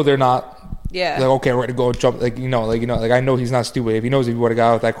 like I know they're not. Yeah. Like, okay, we're gonna go jump. Like, like I know he's not stupid. If he knows if he would have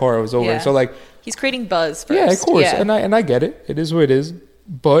got out of that car, it was over. So like, he's creating buzz first. Yeah, of course. Yeah. And I get it. It is what it is.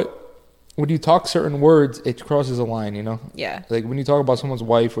 But when you talk certain words, it crosses a line, you know? Yeah. Like when you talk about someone's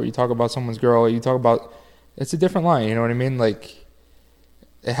wife or you talk about someone's girl, or you talk about, it's a different line, you know what I mean? Like,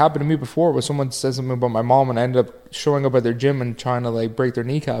 it happened to me before where someone said something about my mom and I ended up showing up at their gym and trying to like break their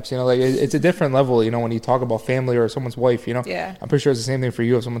kneecaps, you know? Like, it's a different level, you know, when you talk about family or someone's wife, you know? Yeah. I'm pretty sure it's the same thing for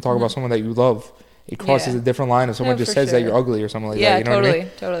you. If someone talk about someone that you love, it crosses a different line if someone just says that you're ugly or something like that. You know what I mean?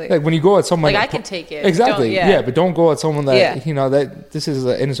 Totally. Like when you go at someone, like I can take it. Exactly. But don't go at someone that you know that this is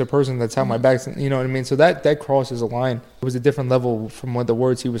an innocent person that's had my back. You know what I mean? So that crosses a line. It was a different level from what the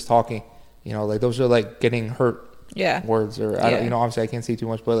words he was talking. You know, like those are like getting hurt. Words or I don't, you know, obviously I can't say too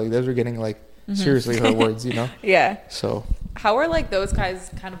much, but like those are getting like seriously hurt words. You know? So how are like those guys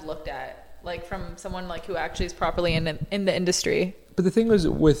kind of looked at, like from someone like who actually is properly in the industry? But the thing is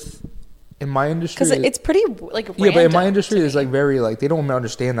with in my industry, because it's pretty like yeah, but in my industry, it's like very like they don't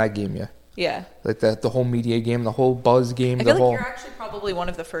understand that game yet. Yeah, like the whole media game, the whole buzz game. I feel like you're actually probably one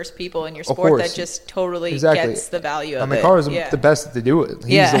of the first people in your sport that just totally gets the value of it. I mean, Carr's the best to do it.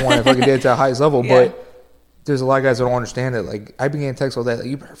 He's the one that fucking did it to the highest level. But there's a lot of guys that don't understand it. Like I began texts all that, like,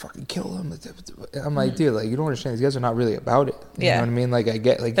 you better fucking kill him. And I'm like, dude, like you don't understand. These guys are not really about it. You know what I mean? Like I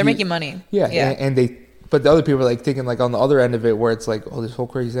get like they're making money. Yeah, and they. But the other people are like thinking like on the other end of it where it's like, oh, this whole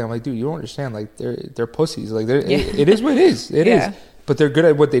crazy thing. I'm like, dude, you don't understand. Like they're pussies. Like it is what it is. It is. But they're good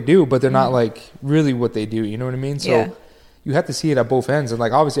at what they do, but they're not like really what they do. You know what I mean? So you have to see it at both ends. And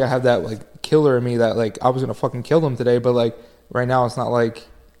like obviously I have that like killer in me that like I was gonna fucking kill them today, but like right now it's not like,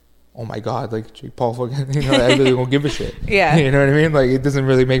 oh my god, like Jake Paul fucking, you know, I really won't give a shit. Yeah. You know what I mean? Like it doesn't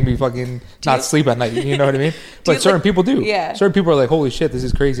really make me fucking not sleep at night. You know what I mean? But certain people do. Yeah. Certain people are like, holy shit, this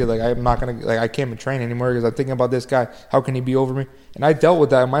is crazy. Like I'm not gonna, like I can't even train anymore because I'm thinking about this guy. How can he be over me? And I dealt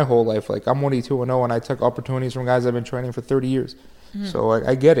with that my whole life. Like I'm 1-2-0 and I took opportunities from guys I've been training for 30 years. So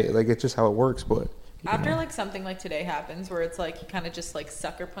I get it. Like it's just how it works. But after like something like today happens where it's like he kind of just like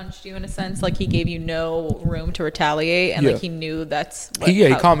sucker punched you in a sense, like he gave you no room to retaliate, and like he knew that's what, he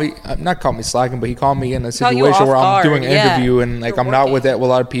caught me, not caught me slacking, but he caught me in a situation where I'm doing an interview and like I'm not with a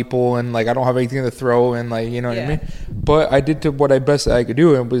lot of people and like I don't have anything to throw and like, you know what I mean? But I did what I best I could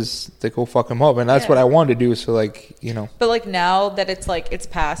do, and was to go fuck him up, and that's what I wanted to do. So like, you know. But like now that it's like it's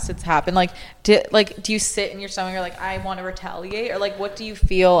past, it's happened. Like do you sit in your stomach or like I want to retaliate, or like what do you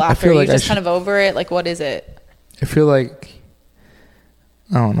feel after? Are you just kind of over it? Like what is it? I feel like,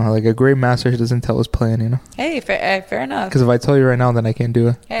 I don't know, like a great master doesn't tell his plan, you know? Hey, fair enough. Because if I tell you right now, then I can't do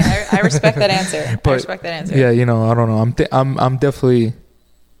it. Hey, I respect that answer. But, I respect that answer. Yeah, you know, I don't know. I'm definitely,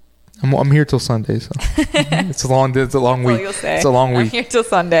 I'm here till Sunday, so it's a long week. You'll say. It's a long week. I'm here till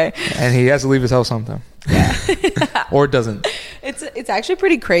Sunday. And he has to leave his house sometime. Yeah. Or doesn't. It's actually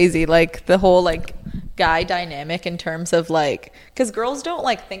pretty crazy, like the whole like guy dynamic in terms of like, because girls don't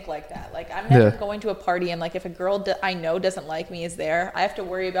like think like that. Like I'm never going to a party and like if a girl I know doesn't like me is there, I have to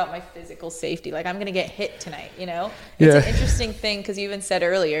worry about my physical safety. Like I'm gonna get hit tonight, you know? It's an interesting thing because you even said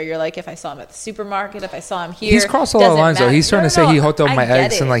earlier, you're like, if I saw him at the supermarket, if I saw him here, he's crossed a lot of lines though. He's trying to say he hooked up my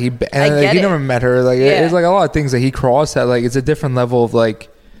ex and like he never met her. Like it's like a lot of things that he crossed that like it's a different level of like,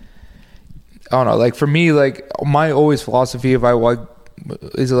 I don't know, like for me, like my always philosophy if I like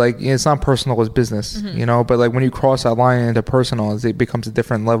is like, you know, it's not personal, it's business, you know, but like when you cross that line into personal, it becomes a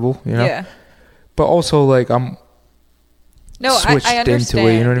different level, you know. But also like I'm switched I into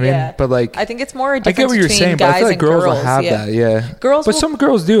it, you know what I mean? But like I think it's more a difference. I get what you're saying, but I feel like girls don't have that. Girls, but some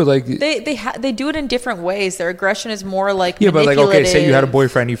girls do. Like they do it in different ways. Their aggression is more like but like okay, say you had a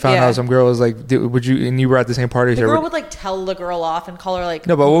boyfriend, you found out some girl was like, would you? And you were at the same party. The girl would like tell the girl off and call her like.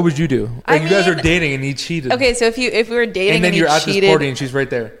 No, but what would you do? Like you guys are dating and he cheated. Okay, so if we were dating and then you're at this party and she's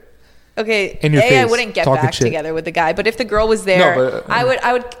right there. Okay, I wouldn't get back together with the guy, but if the girl was there,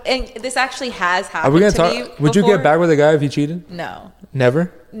 I would, and this actually has happened to me before. Would you get back with a guy if he cheated? No.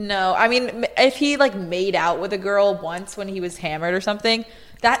 Never? No. I mean, if he like made out with a girl once when he was hammered or something,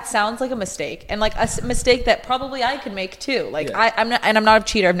 that sounds like a mistake, and like a mistake that probably I could make too. Like I'm not a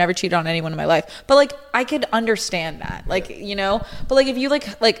cheater. I've never cheated on anyone in my life, but like I could understand that, like you know. But like if you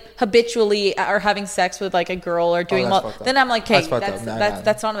like habitually are having sex with like a girl or doing then I'm like, okay,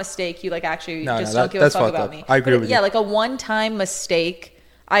 that's not a mistake. You like actually just don't give a fuck about me. I agree with you. Yeah, like a one-time mistake,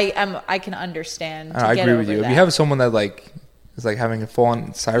 I can understand. I agree with you. If you have someone that like is like having a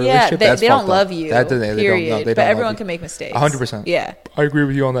full-on side relationship, they don't love you. Period. But everyone can make mistakes. 100%. Yeah. I agree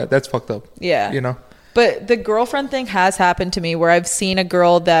with you on that. That's fucked up. Yeah. You know? But the girlfriend thing has happened to me where I've seen a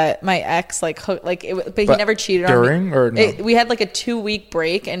girl that my ex but he never cheated on me. During or no? We had like a 2-week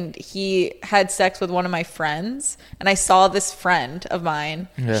break and he had sex with one of my friends, and I saw this friend of mine.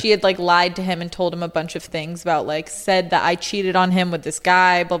 Yeah. She had like lied to him and told him a bunch of things about like said that I cheated on him with this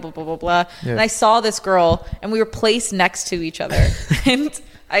guy, blah blah blah blah blah. Yeah. And I saw this girl and we were placed next to each other and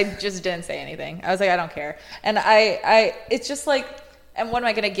I just didn't say anything. I was like, I don't care. And I it's just like, and what am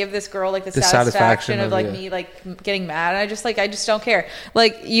I going to give this girl like the satisfaction of like me like getting mad? And I just don't care.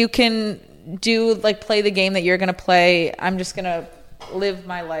 Like you can do like play the game that you're going to play. I'm just going to live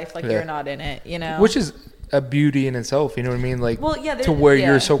my life like you're not in it, you know? Which is a beauty in itself, you know what I mean? Like to where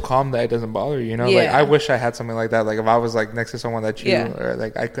you're so calm that it doesn't bother you, you know? Like I wish I had something like that. Like if I was like next to someone that or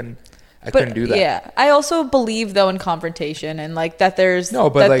like I couldn't do that. Yeah, I also believe though in confrontation and like that there's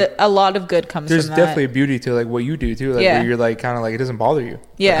a lot of good comes from that. There's definitely a beauty to like what you do too, like where you're like kind of like it doesn't bother you.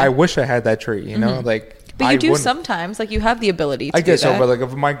 Yeah, like, I wish I had that trait, you know, like. But you do sometimes, like you have the ability to I guess do that. so, but like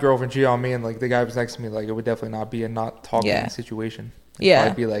if my girlfriend cheated on me and like the guy was next to me, like it would definitely not be a not talking situation. Yeah.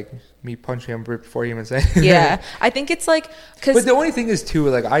 It'd be like me punching him before he even saying. Yeah. I think it's like, but the only thing is too,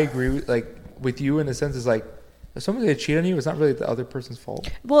 like I agree with you in a sense is like, if somebody's gonna cheat on you, it's not really the other person's fault.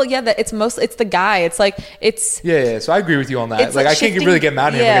 Well, yeah, it's the guy. It's like yeah. So I agree with you on that. Like I can't really get mad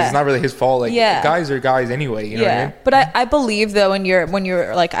at him because it's not really his fault. Like guys are guys anyway. You know what I mean? But I believe though when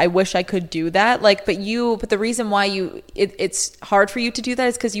you're like, I wish I could do that. Like, but the reason why it's hard for you to do that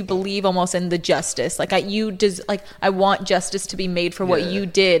is because you believe almost in the justice. Like I want justice to be made for what you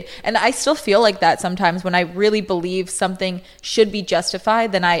did, and I still feel like that sometimes when I really believe something should be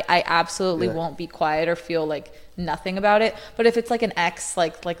justified. Then I absolutely won't be quiet or feel like nothing about it. But if it's like an ex,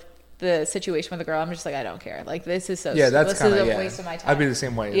 like the situation with the girl, I'm just like, I don't care. Like this is so that's kind of a waste of my time. I'd be the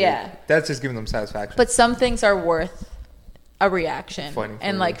same way. Yeah, like, that's just giving them satisfaction. But some things are worth a reaction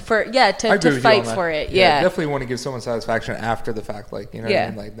and like to fight for it. Yeah, definitely want to give someone satisfaction after the fact. Like what I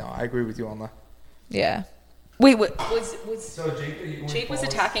mean? Like no, I agree with you on that. Yeah. Wait, was so Jake was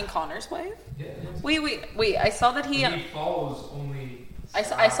attacking Connor's wife? Yeah. Wait. I saw that he follows only.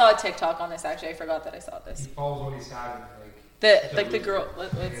 I saw a TikTok on this actually. I forgot that I saw this. He follows when he's having the girl.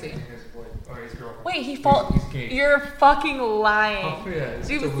 Let's see. His girlfriend. Wait, he follows. You're fucking lying. Oh, yeah,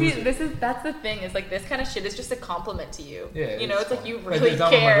 dude, see, that's the thing. Is like this kind of shit is just a compliment to you. Yeah, you know, it's fun. like you really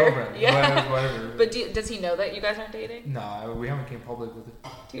care. Yeah. Whatever. But does he know that you guys aren't dating? No, we haven't came public with it.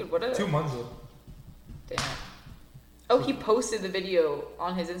 Dude, what? 2 months ago. Damn. Oh, he posted the video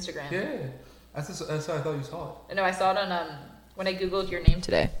on his Instagram. Yeah, that's how I thought you saw it. No, I saw it on when I googled your name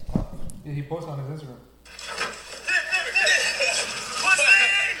today. Yeah, he posted on his Instagram.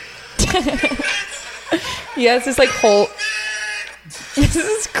 Yeah, it's just like whole. This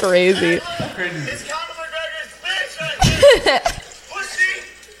is crazy. Crazy.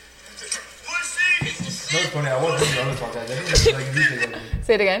 No, it's funny. I wasn't the other podcast. I didn't like music.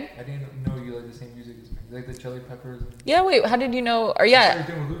 Say it again. I didn't know you like the same music as me. Like the Chili Peppers. Yeah. Wait. How did you know? Or yeah.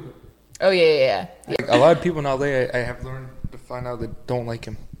 Everything with Luca. Oh yeah. Like, a lot of people in LA, I have learned to find out that don't like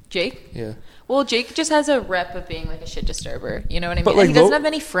him. Jake? Yeah. Well, Jake just has a rep of being like a shit disturber. You know what I mean? But, like, and he doesn't have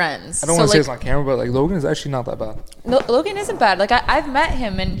any friends. I don't want to say it's on camera, but like Logan is actually not that bad. Logan isn't bad. Like I've met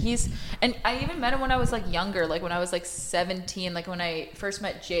him, and I even met him when I was like younger, like when I was like 17, like when I first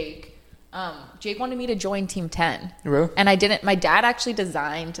met Jake. Jake wanted me to join Team 10. Really? And I didn't. My dad actually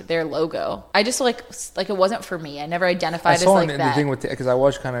designed their logo. I just like it wasn't for me. I never identified as like that. I saw the thing with, because I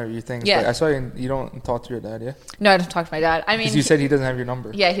watched kind of your things. Yeah. I saw you don't talk to your dad, yeah? No, I don't talk to my dad. I mean, because you said he doesn't have your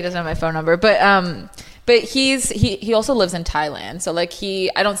number. Yeah, he doesn't have my phone number. But he also lives in Thailand. So like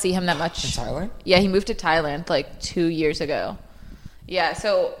I don't see him that much. In Thailand? Yeah, he moved to Thailand like 2 years ago. Yeah,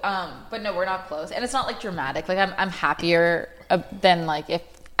 so but no, we're not close. And it's not like dramatic. Like I'm happier than like if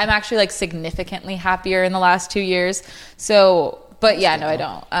I'm actually like significantly happier in the last 2 years. So, but yeah, no, I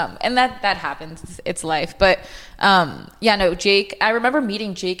don't. And that happens. It's life. But yeah, no, Jake, I remember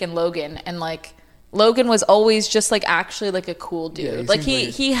meeting Jake and Logan, and like Logan was always just like actually like a cool dude. Yeah, like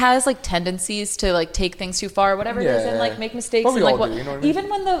he has like tendencies to like take things too far or whatever it is and like make mistakes. Probably and like do, you know what I mean? Even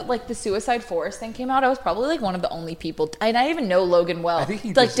when the Suicide Forest thing came out, I was probably like one of the only people, and I didn't even know Logan well. I think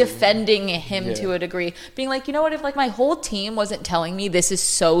he like defending him to a degree, being like, you know what, if like my whole team wasn't telling me this is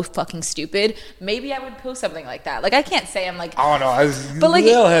so fucking stupid, maybe I would post something like that. Like I can't say I'm like, oh no, I was but, like, a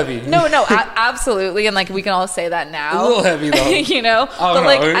little heavy. No, absolutely, and like we can all say that now. A little heavy though. You know, oh but no,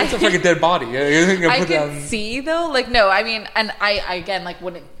 like it's a freaking dead body. I could see though, like no, I mean, and I again like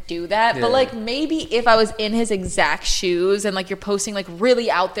wouldn't do that, but like maybe if I was in his exact shoes and like you're posting like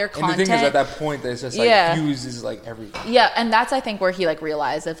really out there content. And the thing is, at that point, it's just like views is like everything. Yeah, and that's I think where he like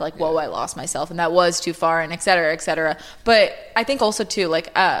realized if like whoa, I lost myself and that was too far and et cetera, et cetera. But I think also too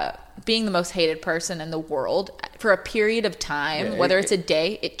like being the most hated person in the world for a period of time, whether it's a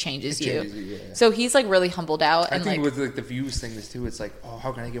day, it changes you. So he's like really humbled out. I and think like, with like the views thing is too, it's like, oh,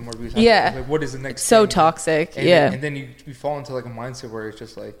 how can I get more views? Like, what is the next so thing? toxic. And then you fall into like a mindset where it's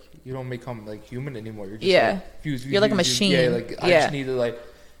just like you don't become like human anymore. You're just like views, you're like a machine. I just need to like,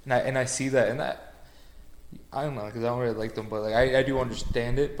 and I see that, and that I don't know, because I don't really like them, but like I do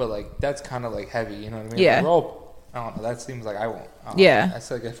understand it, but like that's kind of like heavy, you know what I mean? Yeah. Like, I don't know. That seems like I won't.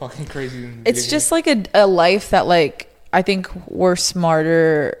 That's like a fucking crazy. It's just like a life that like I think we're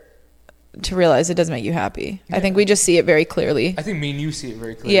smarter to realize it doesn't make you happy. I think we just see it very clearly. I think me and you see it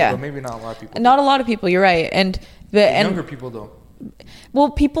very clearly. But maybe not a lot of people. Not a lot of people. You're right, and younger people don't.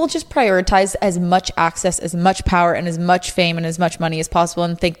 Well, people just prioritize as much access, as much power, and as much fame and as much money as possible,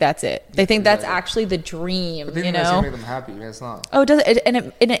 and think that's it. They think that's actually the dream. But they you think know, that's make them happy. It's not. Oh, it does it?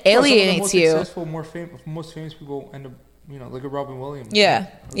 And it alienates you. Most famous people end up look at Robin Williams. Yeah,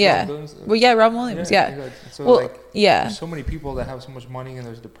 yeah. Well, yeah, Robin Williams. Yeah. Exactly. So well, yeah. There's so many people that have so much money and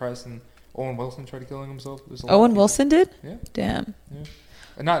they're depressed. And Owen Wilson tried killing himself. Owen Wilson did? Yeah. Damn. Yeah.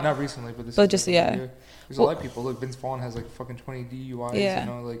 Not recently, but this. But just yeah. There's a lot of people. Look, Vince Vaughn has like fucking 20 DUIs.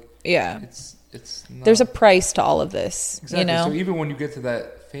 Yeah. Yeah. It's not, there's a price to all of this. Exactly. So even when you get to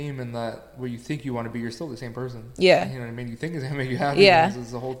that fame and that where you think you want to be, you're still the same person. Yeah. You know what I mean? You think it's gonna make you happy. Yeah.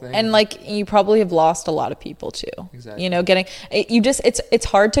 It's the whole thing. And like you probably have lost a lot of people too. Exactly. It's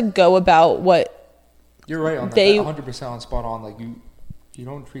hard to go about what. You're right on that. 100% on spot on. Like you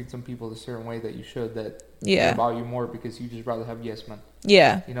don't treat some people a certain way that you should. That care about you more because you just rather have yes men.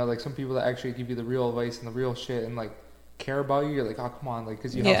 Yeah. Like some people that actually give you the real advice and the real shit and like care about you, you're like, oh come on, like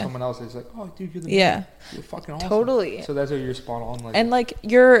because you have someone else that's like, oh dude, you're the man. You're fucking awesome. Totally. So that's where you're spot on. Like, and like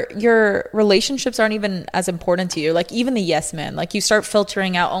your relationships aren't even as important to you. Like even the yes men, like you start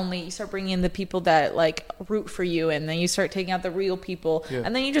filtering out you start bringing in the people that like root for you, and then you start taking out the real people,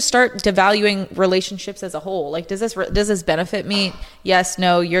 and then you just start devaluing relationships as a whole. Like does this benefit me? Yes,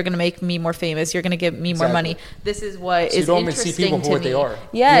 no. You're gonna make me more famous. You're gonna give me more money. This is what is interesting see people for to what me. They are.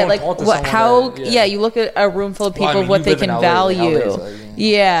 Yeah, like what? How? You look at a room full of people, what they can value.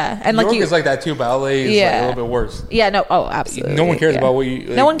 And New York is like that too, but LA is like a little bit worse. Yeah, no, absolutely. No one cares about what you.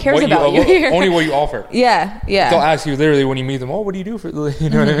 Like, no one cares about you here. Only what you offer. Yeah. They'll ask you literally when you meet them, oh, what do you do for? You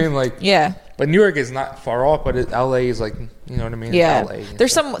know what I mean? Like, But New York is not far off, but LA is like, you know what I mean? Yeah.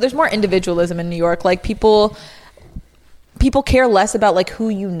 It's LA, there's more individualism in New York. Like people care less about like who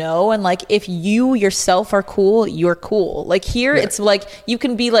you know, and like if you yourself are cool, you're cool. Like here it's like you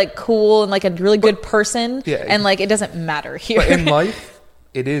can be like cool and like a really good person, and like it doesn't matter here. But in life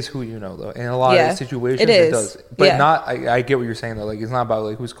it is who you know though. In a lot of situations it does. But not I get what you're saying though. Like it's not about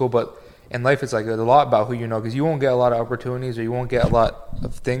like who's cool, but in life it's like a lot about who you know, because you won't get a lot of opportunities or you won't get a lot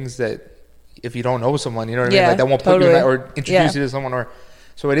of things that if you don't know someone, you know what I mean? Like that won't put you in that or introduce you to someone, or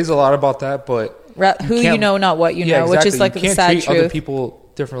so it is a lot about that, but who you know, not what you know, which is like the sad truth. You can't treat other people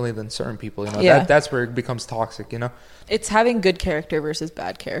differently than certain people, that's where it becomes toxic, It's having good character versus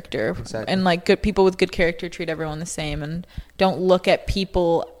bad character. Exactly. And like good people with good character treat everyone the same and don't look at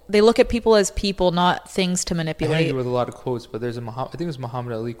people. They look at people as people, not things to manipulate. I agree with a lot of quotes, but there's I think it was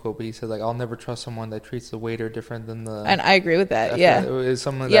Muhammad Ali quote, but he said like, I'll never trust someone that treats the waiter different than the. And I agree with that.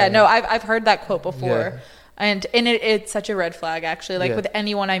 I've heard that quote before. Yeah. And it's such a red flag, actually. Like with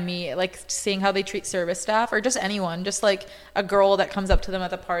anyone I meet, like seeing how they treat service staff or just anyone, just like a girl that comes up to them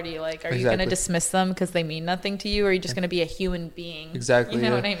at the party. Like, are you going to dismiss them because they mean nothing to you? Or are you just going to be a human being? Exactly. You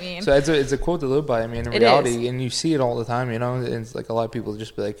know what I mean? So it's a quote to live by. I mean, in reality, and you see it all the time, and it's like a lot of people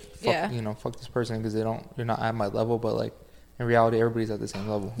just be like, fuck this person because you're not at my level. But like in reality, everybody's at the same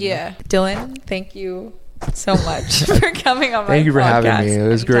level. Yeah. Dillon, thank you so much for coming on my podcast. Thank you for having me. It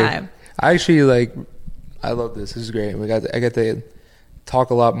was great. I actually I love this. This is great. I get to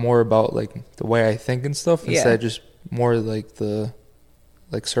talk a lot more about like the way I think and stuff instead of just more like the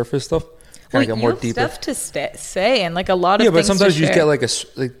surface stuff. Well, you have deeper stuff to say and like a lot of things. But sometimes you just get like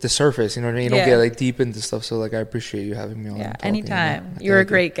the surface. You know what I mean? You don't get like deep into stuff. So like I appreciate you having me on. Yeah, anytime. You're a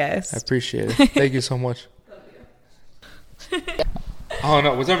great guest. I appreciate it. Thank you so much. Oh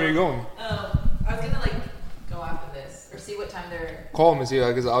no, what time are you going? I was gonna go after this or see what time they're. Call them and see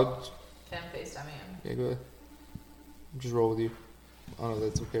because I'll. Fan FaceTime him. Yeah, go ahead. Just roll with you. I don't know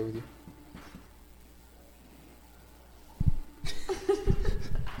if that's okay with you.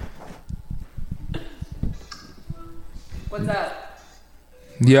 What's up?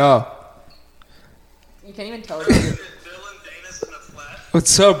 Yeah. You can't even tell. Dillon, Danis in a flat.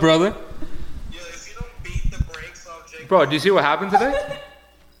 What's up, brother? Yeah, if you don't beat the brakes off Jake. Bro, do you see what happened today?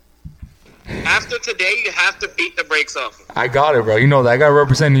 After today, you have to beat the brakes off. I got it, bro. You know that. I got to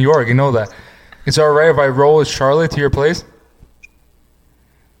represent New York. You know that. It's all right if I roll with Charlotte to your place?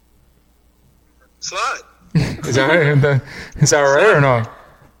 Slide. Is that right? Is that all right or no?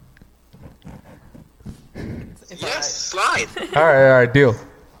 Yes, slide. All right, deal.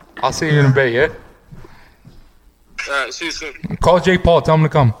 I'll see you in a bit, yeah? All right, see you soon. Call Jake Paul. Tell him to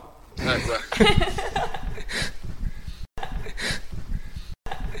come. All right, bro.